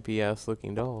creepy ass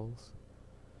looking dolls.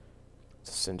 It's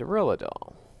a Cinderella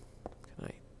doll.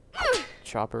 Can I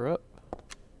chop her up?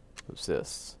 Who's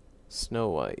this? Snow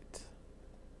White.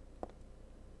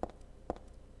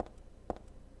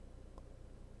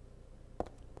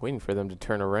 Waiting for them to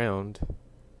turn around.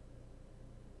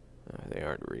 They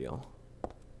aren't real.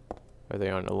 Or they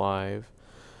aren't alive.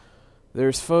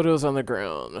 There's photos on the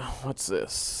ground. What's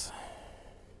this?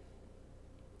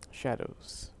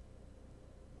 Shadows.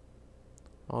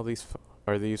 All these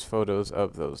are these photos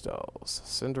of those dolls.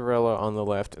 Cinderella on the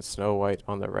left and Snow White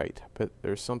on the right. But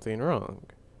there's something wrong.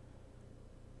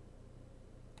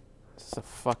 This is a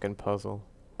fucking puzzle.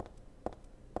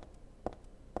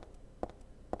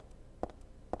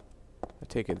 I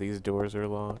take it these doors are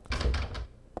locked.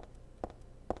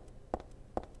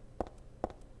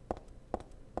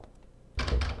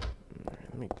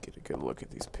 Let me get a good look at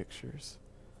these pictures.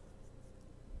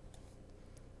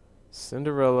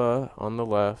 Cinderella on the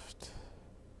left,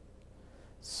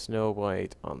 Snow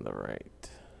White on the right.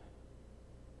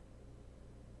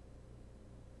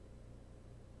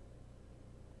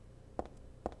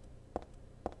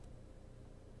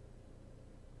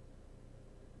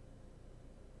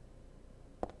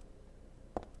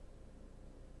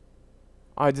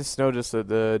 I just noticed that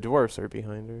the dwarfs are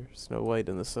behind her. Snow White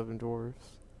and the 7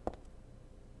 dwarfs.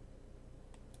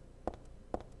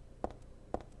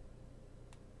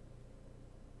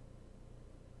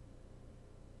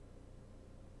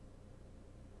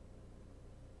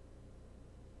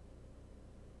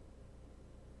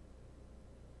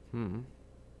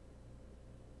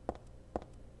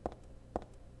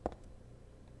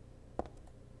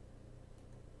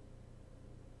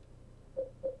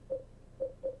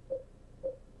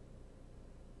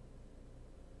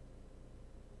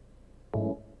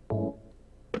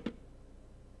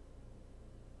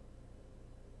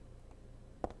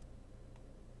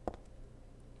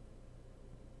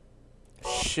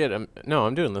 Shit, I'm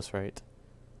doing this right.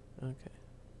 Okay.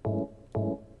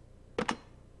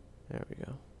 There we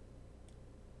go.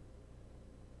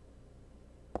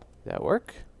 Did that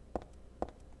work?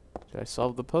 Did I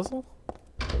solve the puzzle?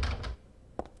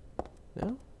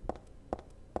 No?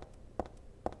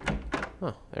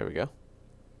 Huh, there we go.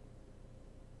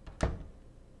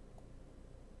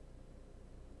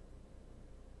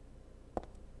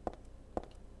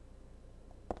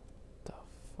 The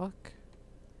fuck?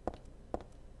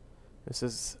 This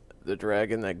is the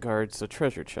dragon that guards the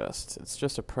treasure chest. It's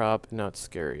just a prop, not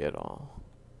scary at all.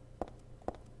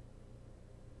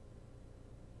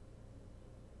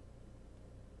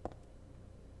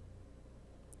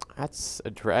 That's a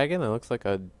dragon? It looks like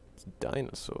a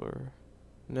dinosaur.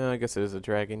 No, I guess it is a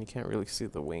dragon. You can't really see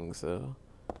the wings, though.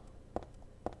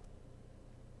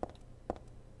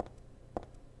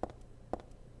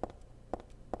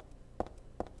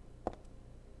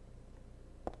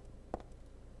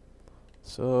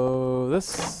 So,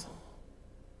 this...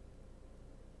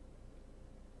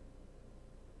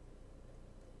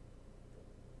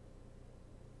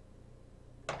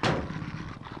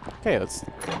 Okay,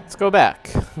 let's go back.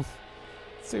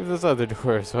 See if this other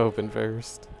door is open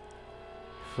first.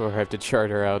 Before I have to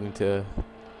charter out into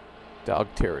dog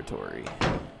territory.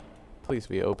 Please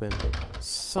be open.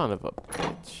 Son of a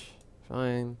bitch.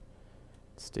 Fine.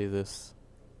 Let's do this.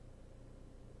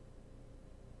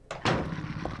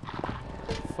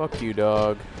 Fuck you,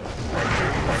 dog.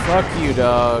 Fuck you,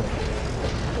 dog.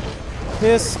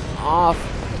 Piss off,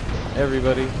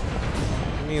 everybody.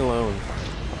 Leave me alone.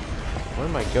 Where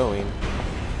am I going?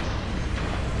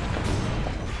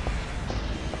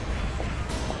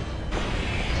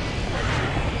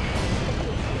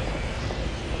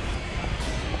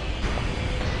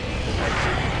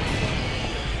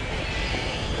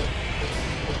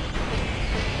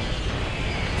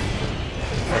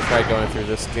 I'll try going through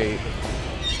this gate.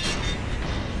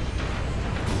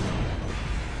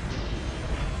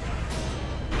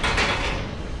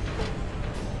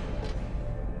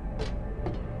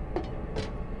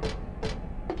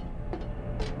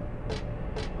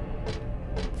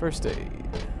 First aid.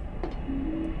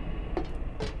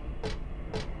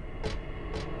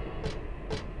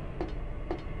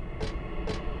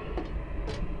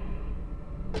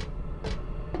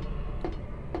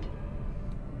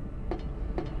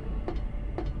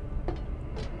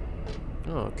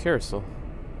 Oh, carousel.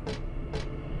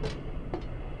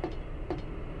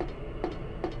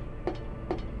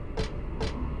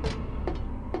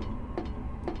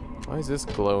 Why is this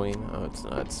glowing? Oh, it's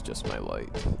not. It's just my light.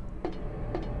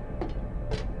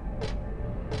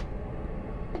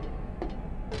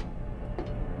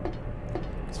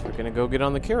 We're gonna go get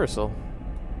on the carousel.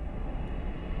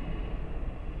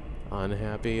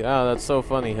 Unhappy. Oh, that's so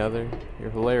funny, Heather. You're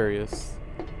hilarious.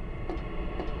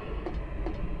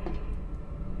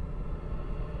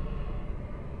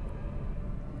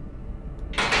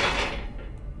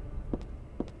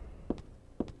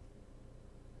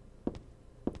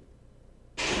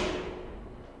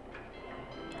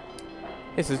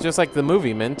 This is just like the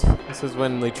movie Mint. This is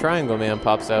when the Triangle Man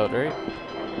pops out, right?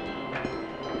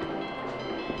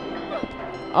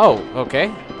 Oh,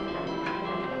 okay.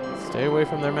 Stay away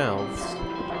from their mouths.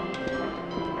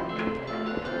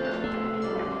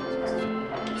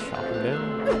 Chop them down.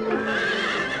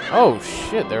 Oh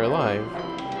shit, they're alive.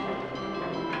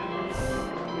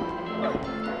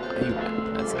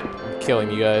 That's it. I'm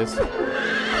killing you guys.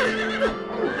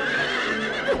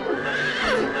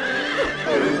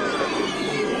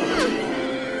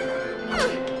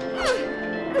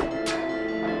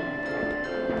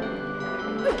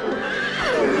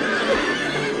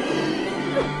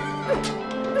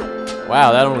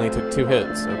 Wow, that only took 2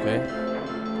 hits, okay.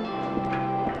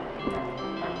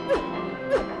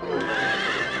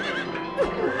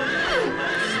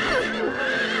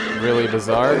 Really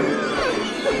bizarre.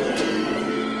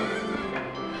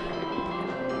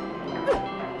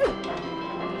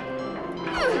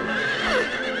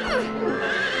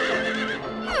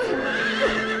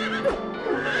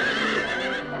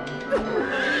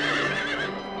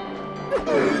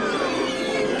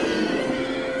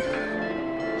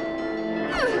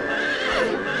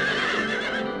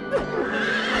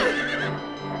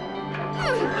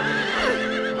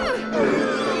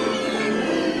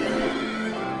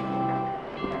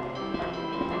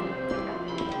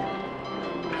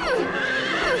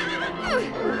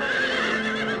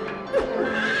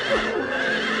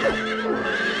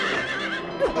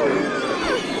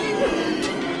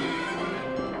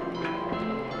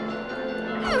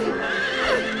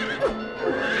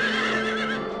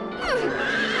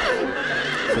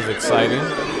 This is exciting.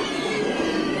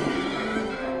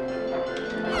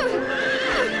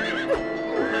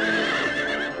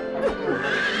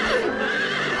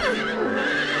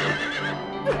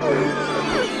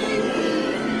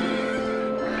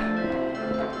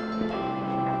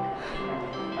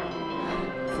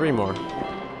 Three more.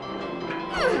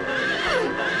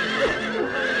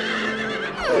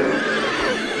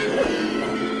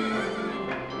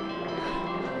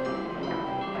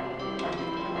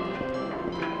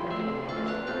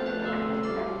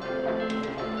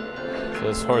 So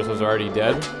this horse was already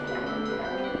dead.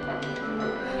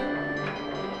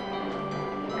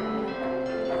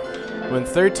 When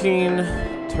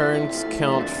 13 turns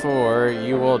count 4,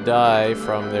 you will die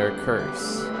from their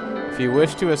curse. If you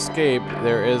wish to escape,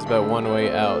 there is but one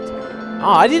way out.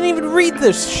 Oh, I didn't even read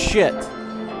this shit!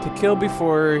 To kill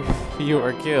before you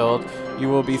are killed, you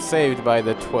will be saved by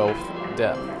the 12th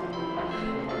death.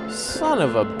 Son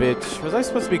of a bitch. Was I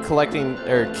supposed to be collecting,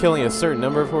 or killing a certain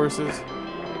number of horses?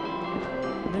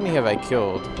 How many have I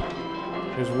killed?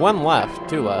 There's one left,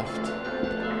 two left.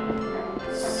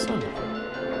 Son of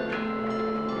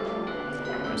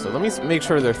a... So let me make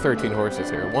sure there are 13 horses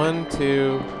here. 1,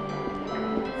 2,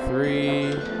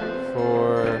 3,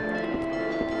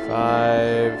 4,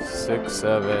 5, 6,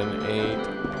 7, 8,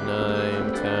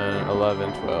 9, 10,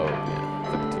 11, 12, yeah,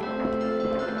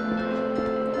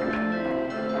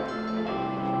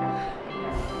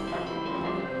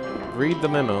 13. Read the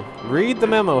memo. Read the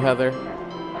memo, Heather.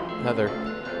 Heather.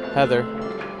 Heather.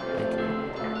 Thank you.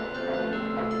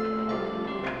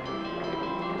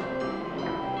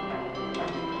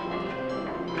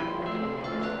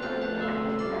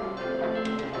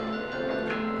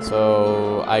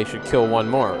 So I should kill one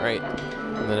more, right?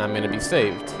 And then I'm gonna be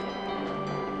saved.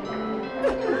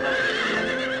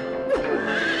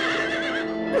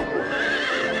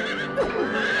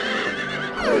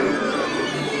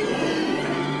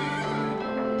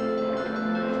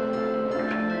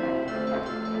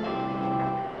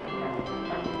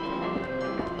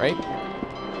 Right?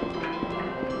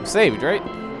 I'm saved, right?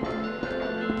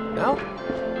 No?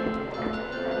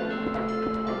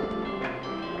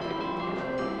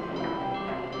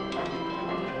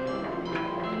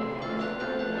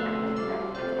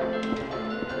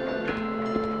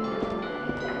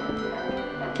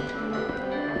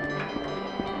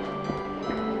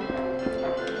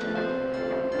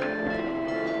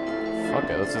 Fuck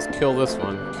it, let's just kill this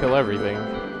one. Kill everything.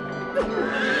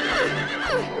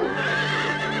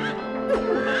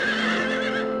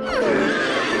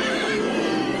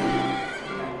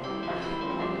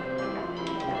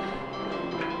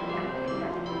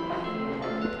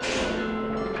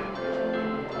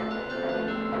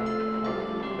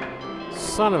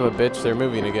 Son of a bitch, they're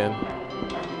moving again.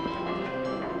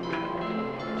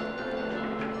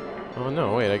 Oh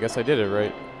no, wait, I guess I did it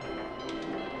right.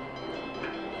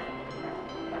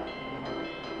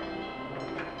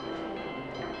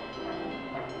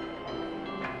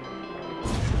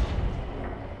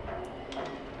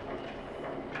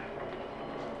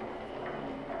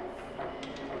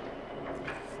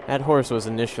 That horse was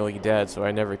initially dead, so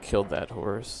I never killed that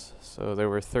horse. So there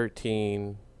were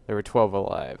 13, there were 12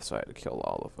 alive, so I had to kill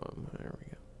all of them. There we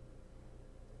go.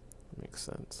 Makes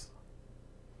sense.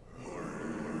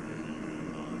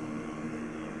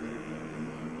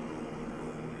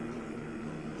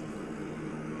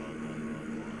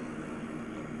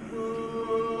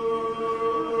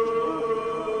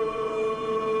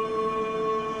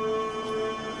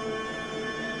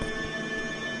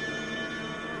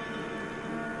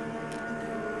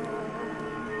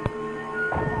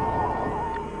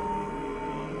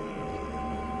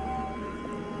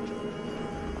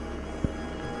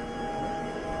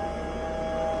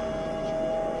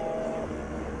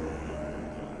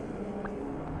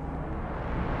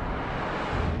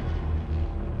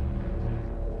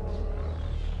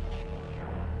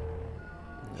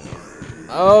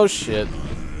 Oh shit. Do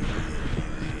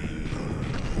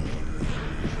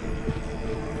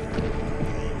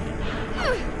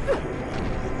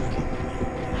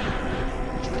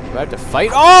I have to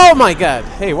fight? Oh my god!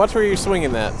 Hey, watch where you're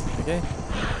swinging that, okay?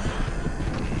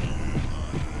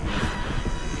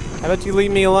 How about you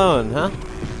leave me alone, huh?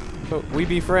 But we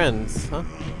be friends, huh?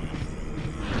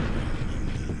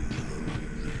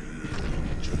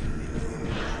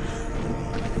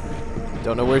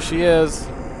 Don't know where she is.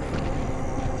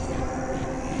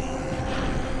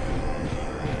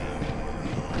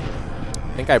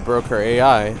 I think I broke her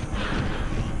AI.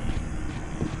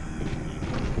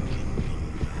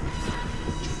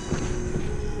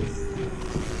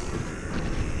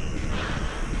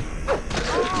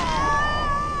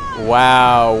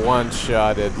 Wow,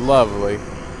 one-shotted. Lovely.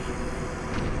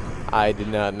 I did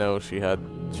not know she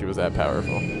was that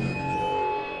powerful.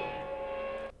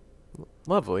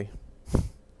 Lovely.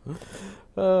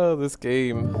 Oh, this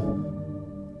game.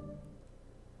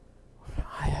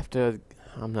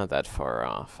 I'm not that far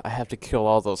off. I have to kill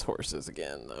all those horses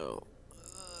again, though.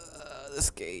 This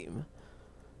game.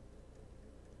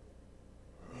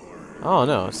 Oh,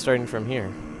 no, it's starting from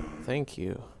here. Thank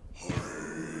you.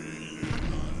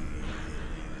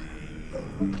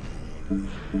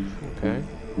 Okay.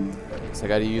 Guess I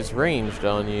gotta use ranged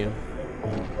on you.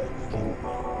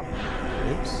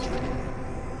 Oops.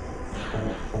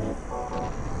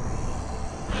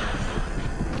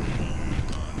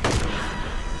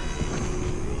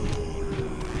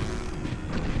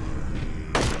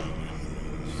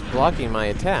 blocking my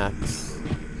attacks.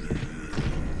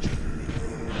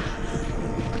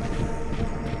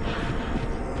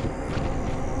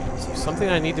 Is there something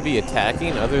I need to be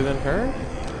attacking other than her?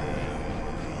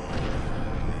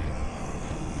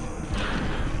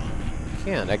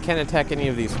 I can't attack any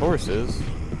of these horses.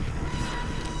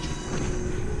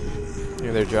 Hey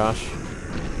there, Josh.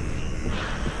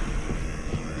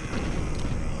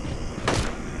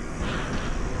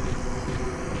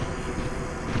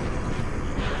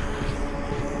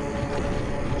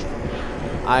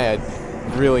 I am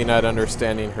really not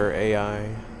understanding her AI. I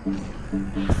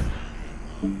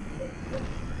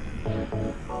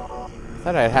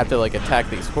thought I'd have to like attack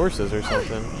these horses or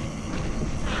something.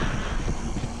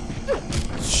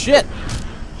 Shit!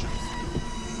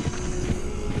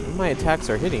 My attacks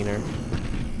are hitting her.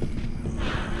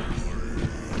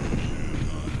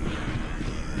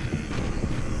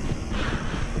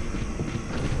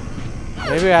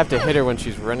 Maybe I have to hit her when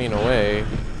she's running away.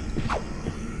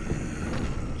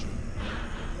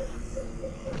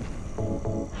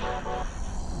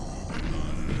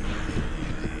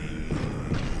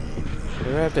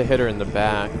 Maybe I have to hit her in the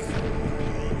back.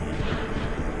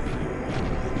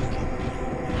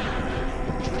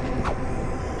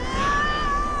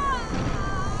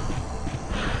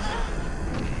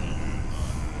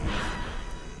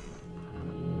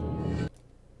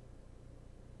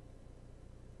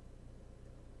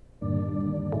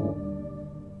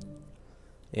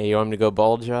 Yeah, you want me to go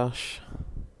bald, Josh?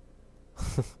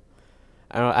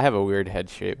 I have a weird head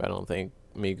shape. I don't think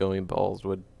me going bald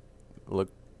would look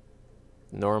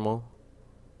normal.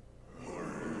 God,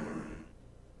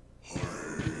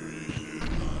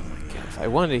 if I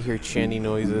wanted to hear chanting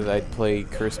noises, I'd play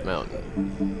Cursed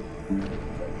Mountain.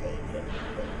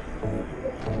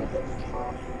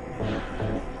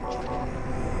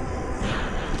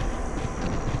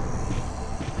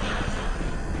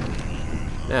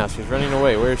 Now she's running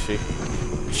away. Where is she?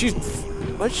 She's...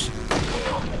 What's...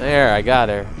 There, I got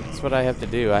her. That's what I have to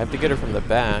do. I have to get her from the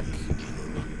back.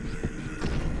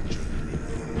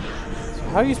 So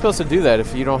how are you supposed to do that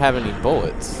if you don't have any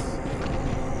bullets?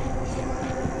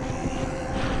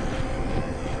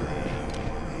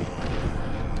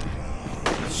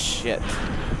 Shit.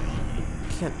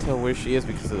 Can't tell where she is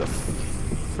because of the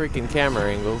freaking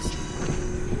camera angles.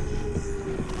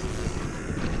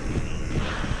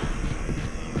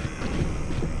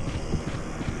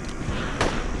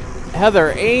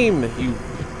 Heather, aim! You...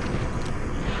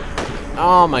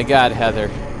 Oh my god, Heather.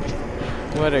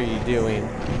 What are you doing?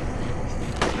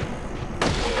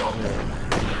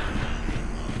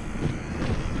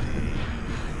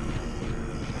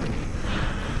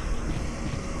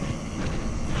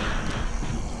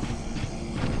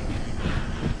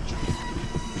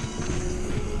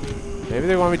 Maybe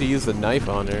they want me to use the knife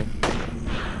on her.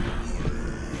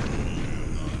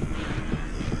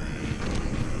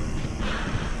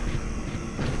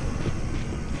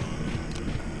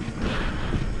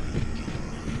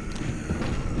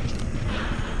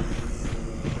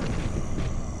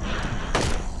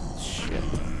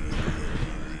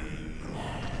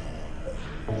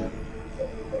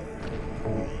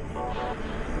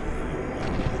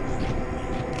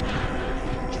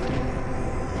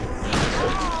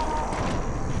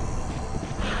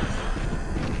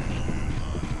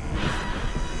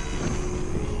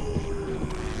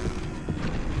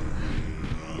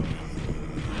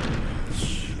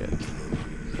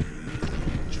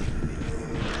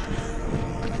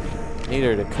 Need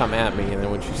her to come at me, and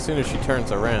then when as soon as she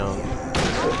turns around, there we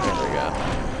go.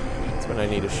 That's when I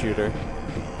need to shoot her.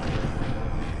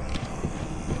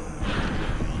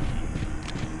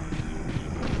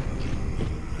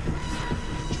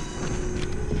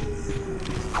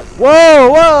 Whoa,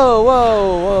 whoa,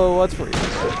 whoa, whoa! What's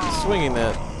swinging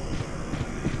that?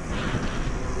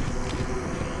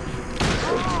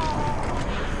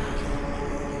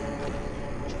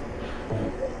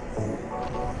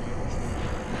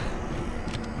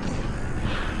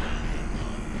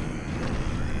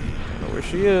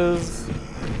 She is.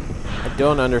 I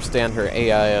don't understand her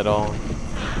AI at all.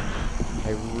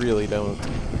 I really don't.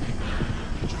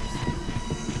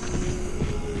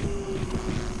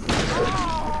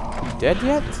 You dead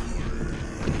yet?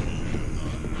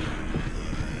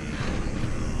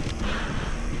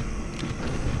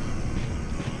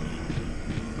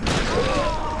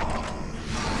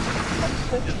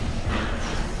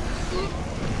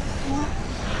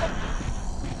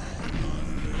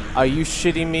 Are you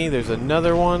shitting me? There's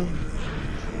another one?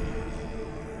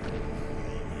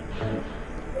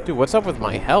 Dude, what's up with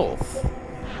my health?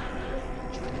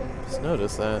 Just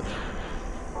noticed that.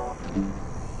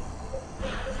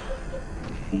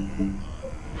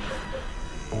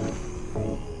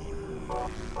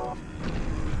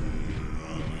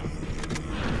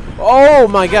 Oh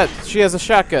my god, she has a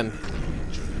shotgun.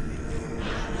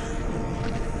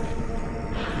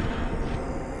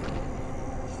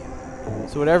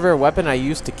 So whatever weapon I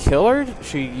used to kill her,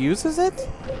 she uses it?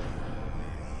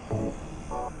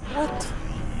 What?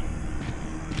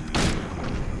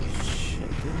 Shit,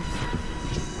 dude.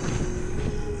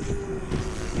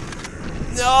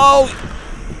 No!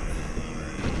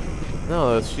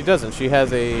 No, she doesn't. She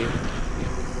has a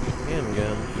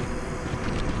handgun.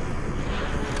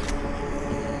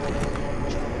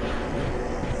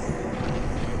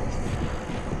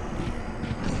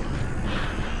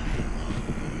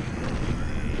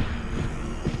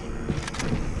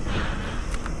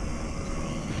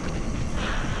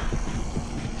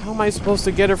 How am I supposed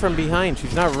to get her from behind?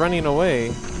 She's not running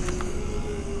away.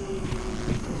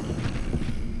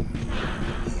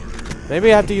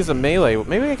 Maybe I have to use a melee.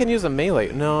 Maybe I can use a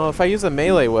melee. No, if I use a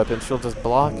melee weapon, she'll just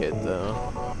block it, though.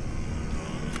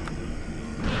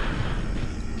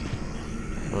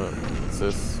 What's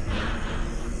this?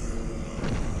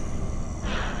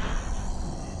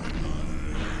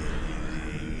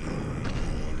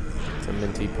 It's a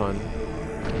minty pun.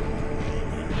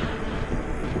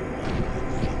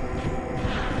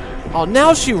 Oh,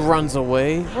 now she runs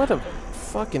away. What a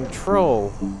fucking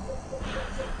troll.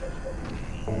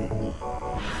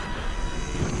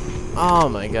 Oh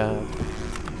my god.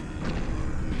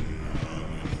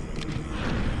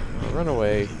 Oh, run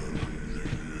away.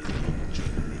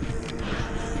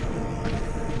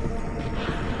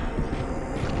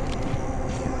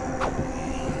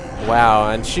 Wow,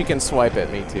 and she can swipe at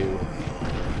me too.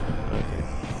 Okay.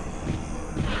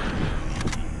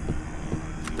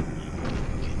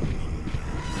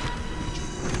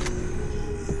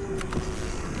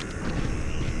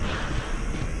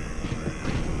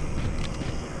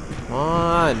 Come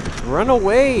on, run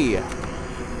away!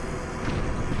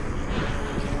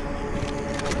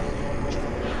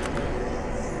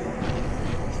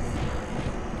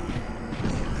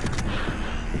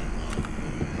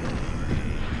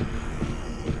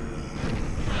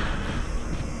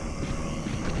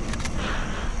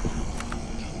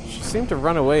 She seemed to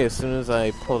run away as soon as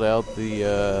I pulled out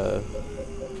the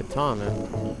katana.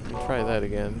 Let me try that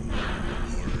again.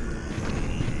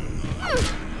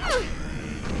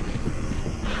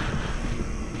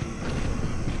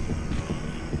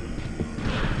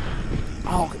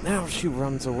 Oh, now she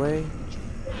runs away.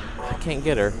 I can't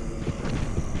get her.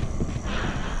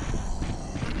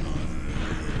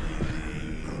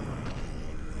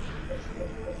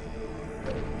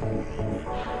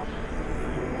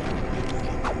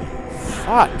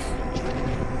 Fuck.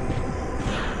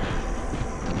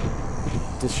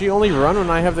 Does she only run when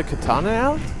I have the katana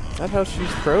out? Is that how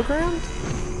she's programmed?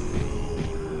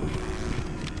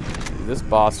 This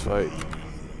boss fight,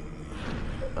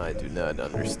 I do not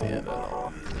understand at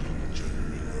all.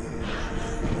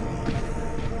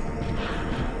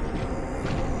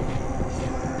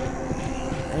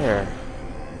 There.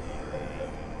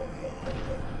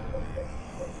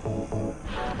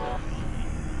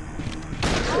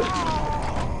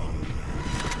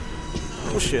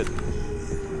 Oh shit.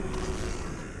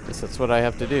 Guess that's what I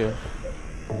have to do.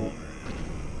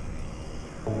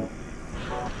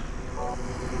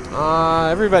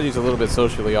 Everybody's a little bit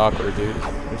socially awkward, dude.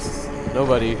 There's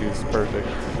nobody who's perfect.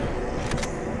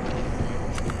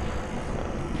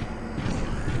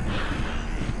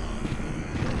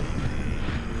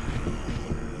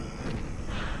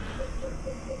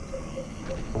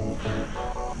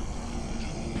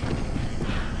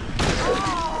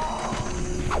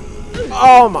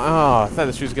 Oh my! Oh, I thought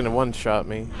that she was gonna one-shot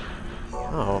me.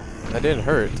 Oh, that didn't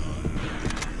hurt.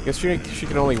 I guess she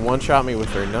can only one-shot me with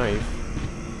her knife.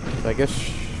 So I guess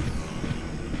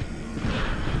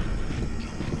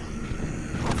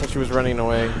I thought she was running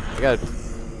away.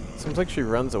 Seems like she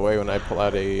runs away when I pull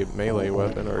out a melee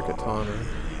weapon or a katana.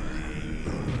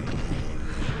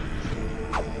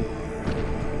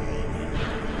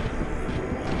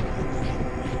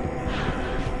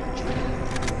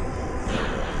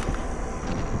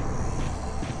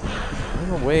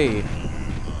 Run away.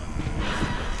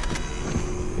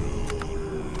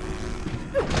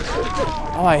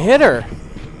 Oh, I hit her!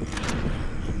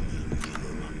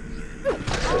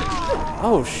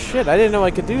 Oh shit, I didn't know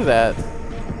I could do that.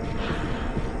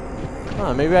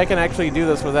 Huh, maybe I can actually do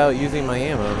this without using my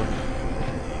ammo.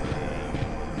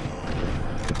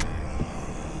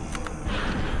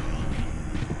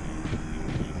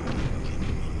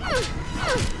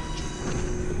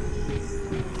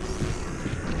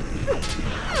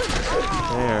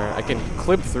 There, I can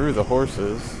clip through the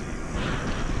horses.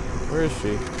 Where is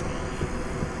she?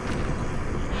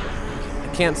 I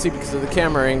can't see because of the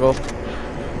camera angle.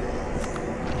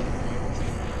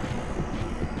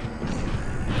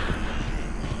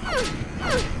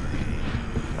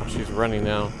 running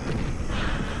now.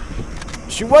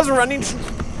 She was running!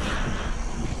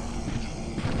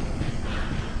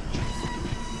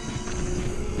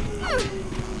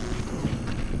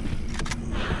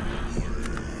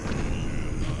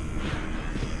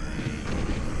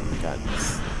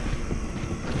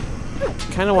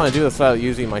 I kind of want to do this without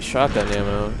using my shotgun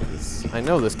ammo, 'cause I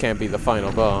know this can't be the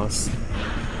final boss.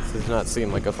 This does not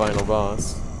seem like a final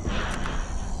boss.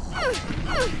 She's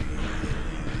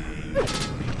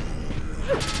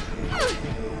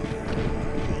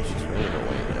running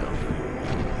away now.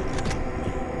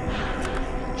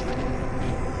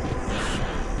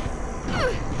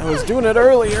 I was doing it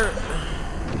earlier!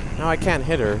 Now I can't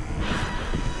hit her.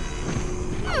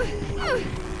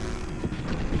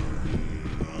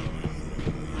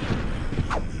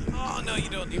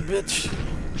 You bitch.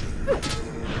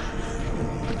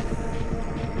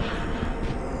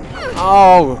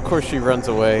 Oh, of course she runs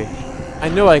away. I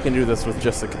know I can do this with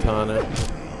just the katana.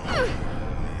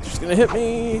 She's gonna hit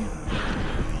me.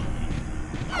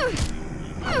 I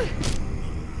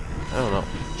don't know.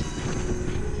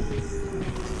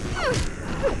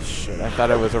 Shit, I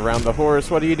thought I was around the horse.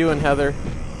 What are you doing, Heather?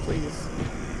 Please.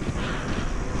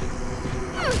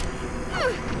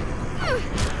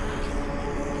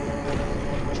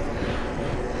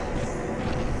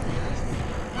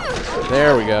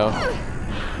 There we go.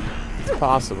 It's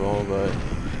possible, but...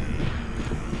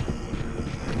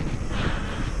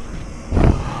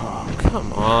 Oh,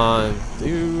 come on,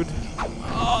 dude.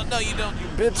 Oh, no you don't, you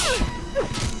bitch.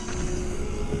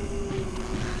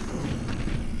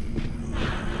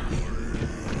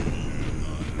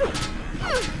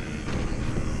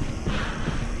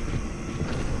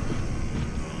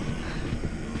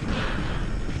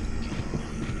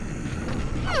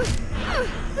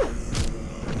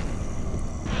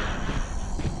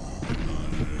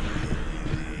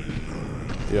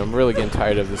 Dude, I'm really getting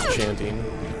tired of this chanting.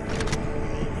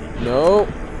 No.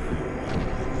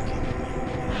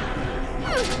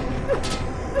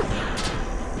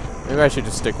 Maybe I should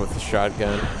just stick with the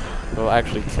shotgun. It'll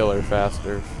actually kill her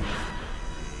faster.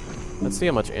 Let's see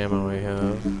how much ammo I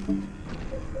have.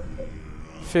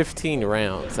 15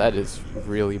 rounds. That is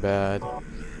really bad.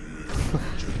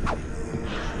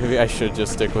 Maybe I should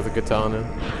just stick with a katana.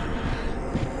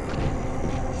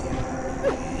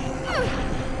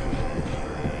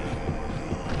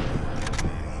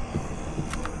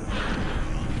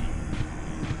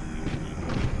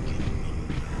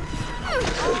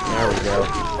 There we go.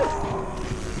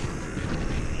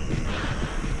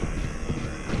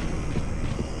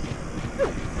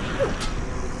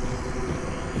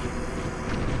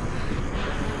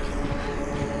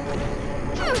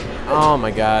 Oh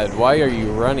my god, why are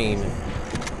you running?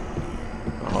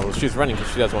 Oh, she's running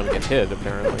because she doesn't want to get hit,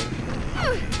 apparently.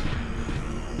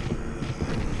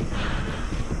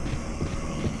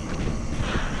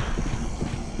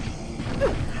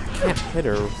 I can't hit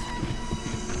her.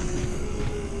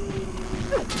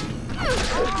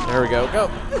 There we go. Go!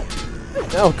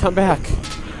 No, come back.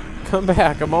 Come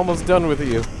back. I'm almost done with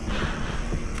you.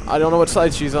 I don't know what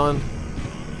side she's on.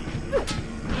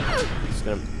 She's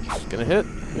gonna hit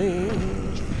me.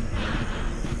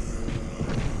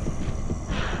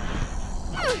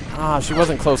 Ah, she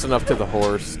wasn't close enough to the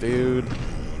horse, dude.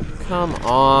 Come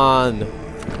on.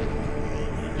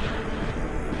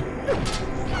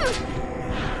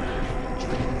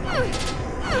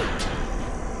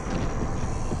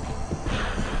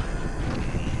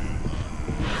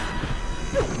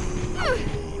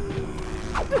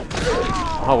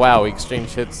 Oh wow, we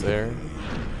exchanged hits there.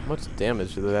 How much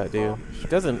damage did that do? She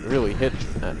doesn't really hit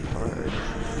that hard.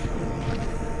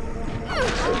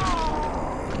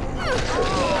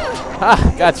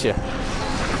 Ha! Gotcha!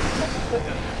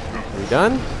 Are we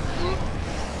done?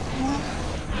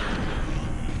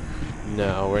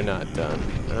 No, we're not done.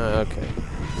 Okay.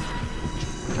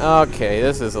 Okay,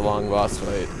 this is a long boss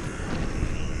fight.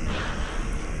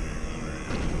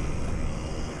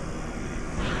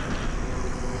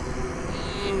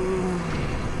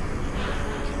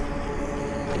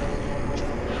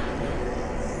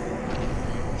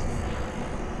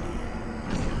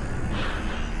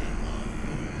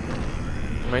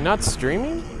 Am I not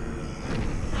streaming?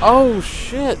 Oh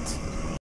shit!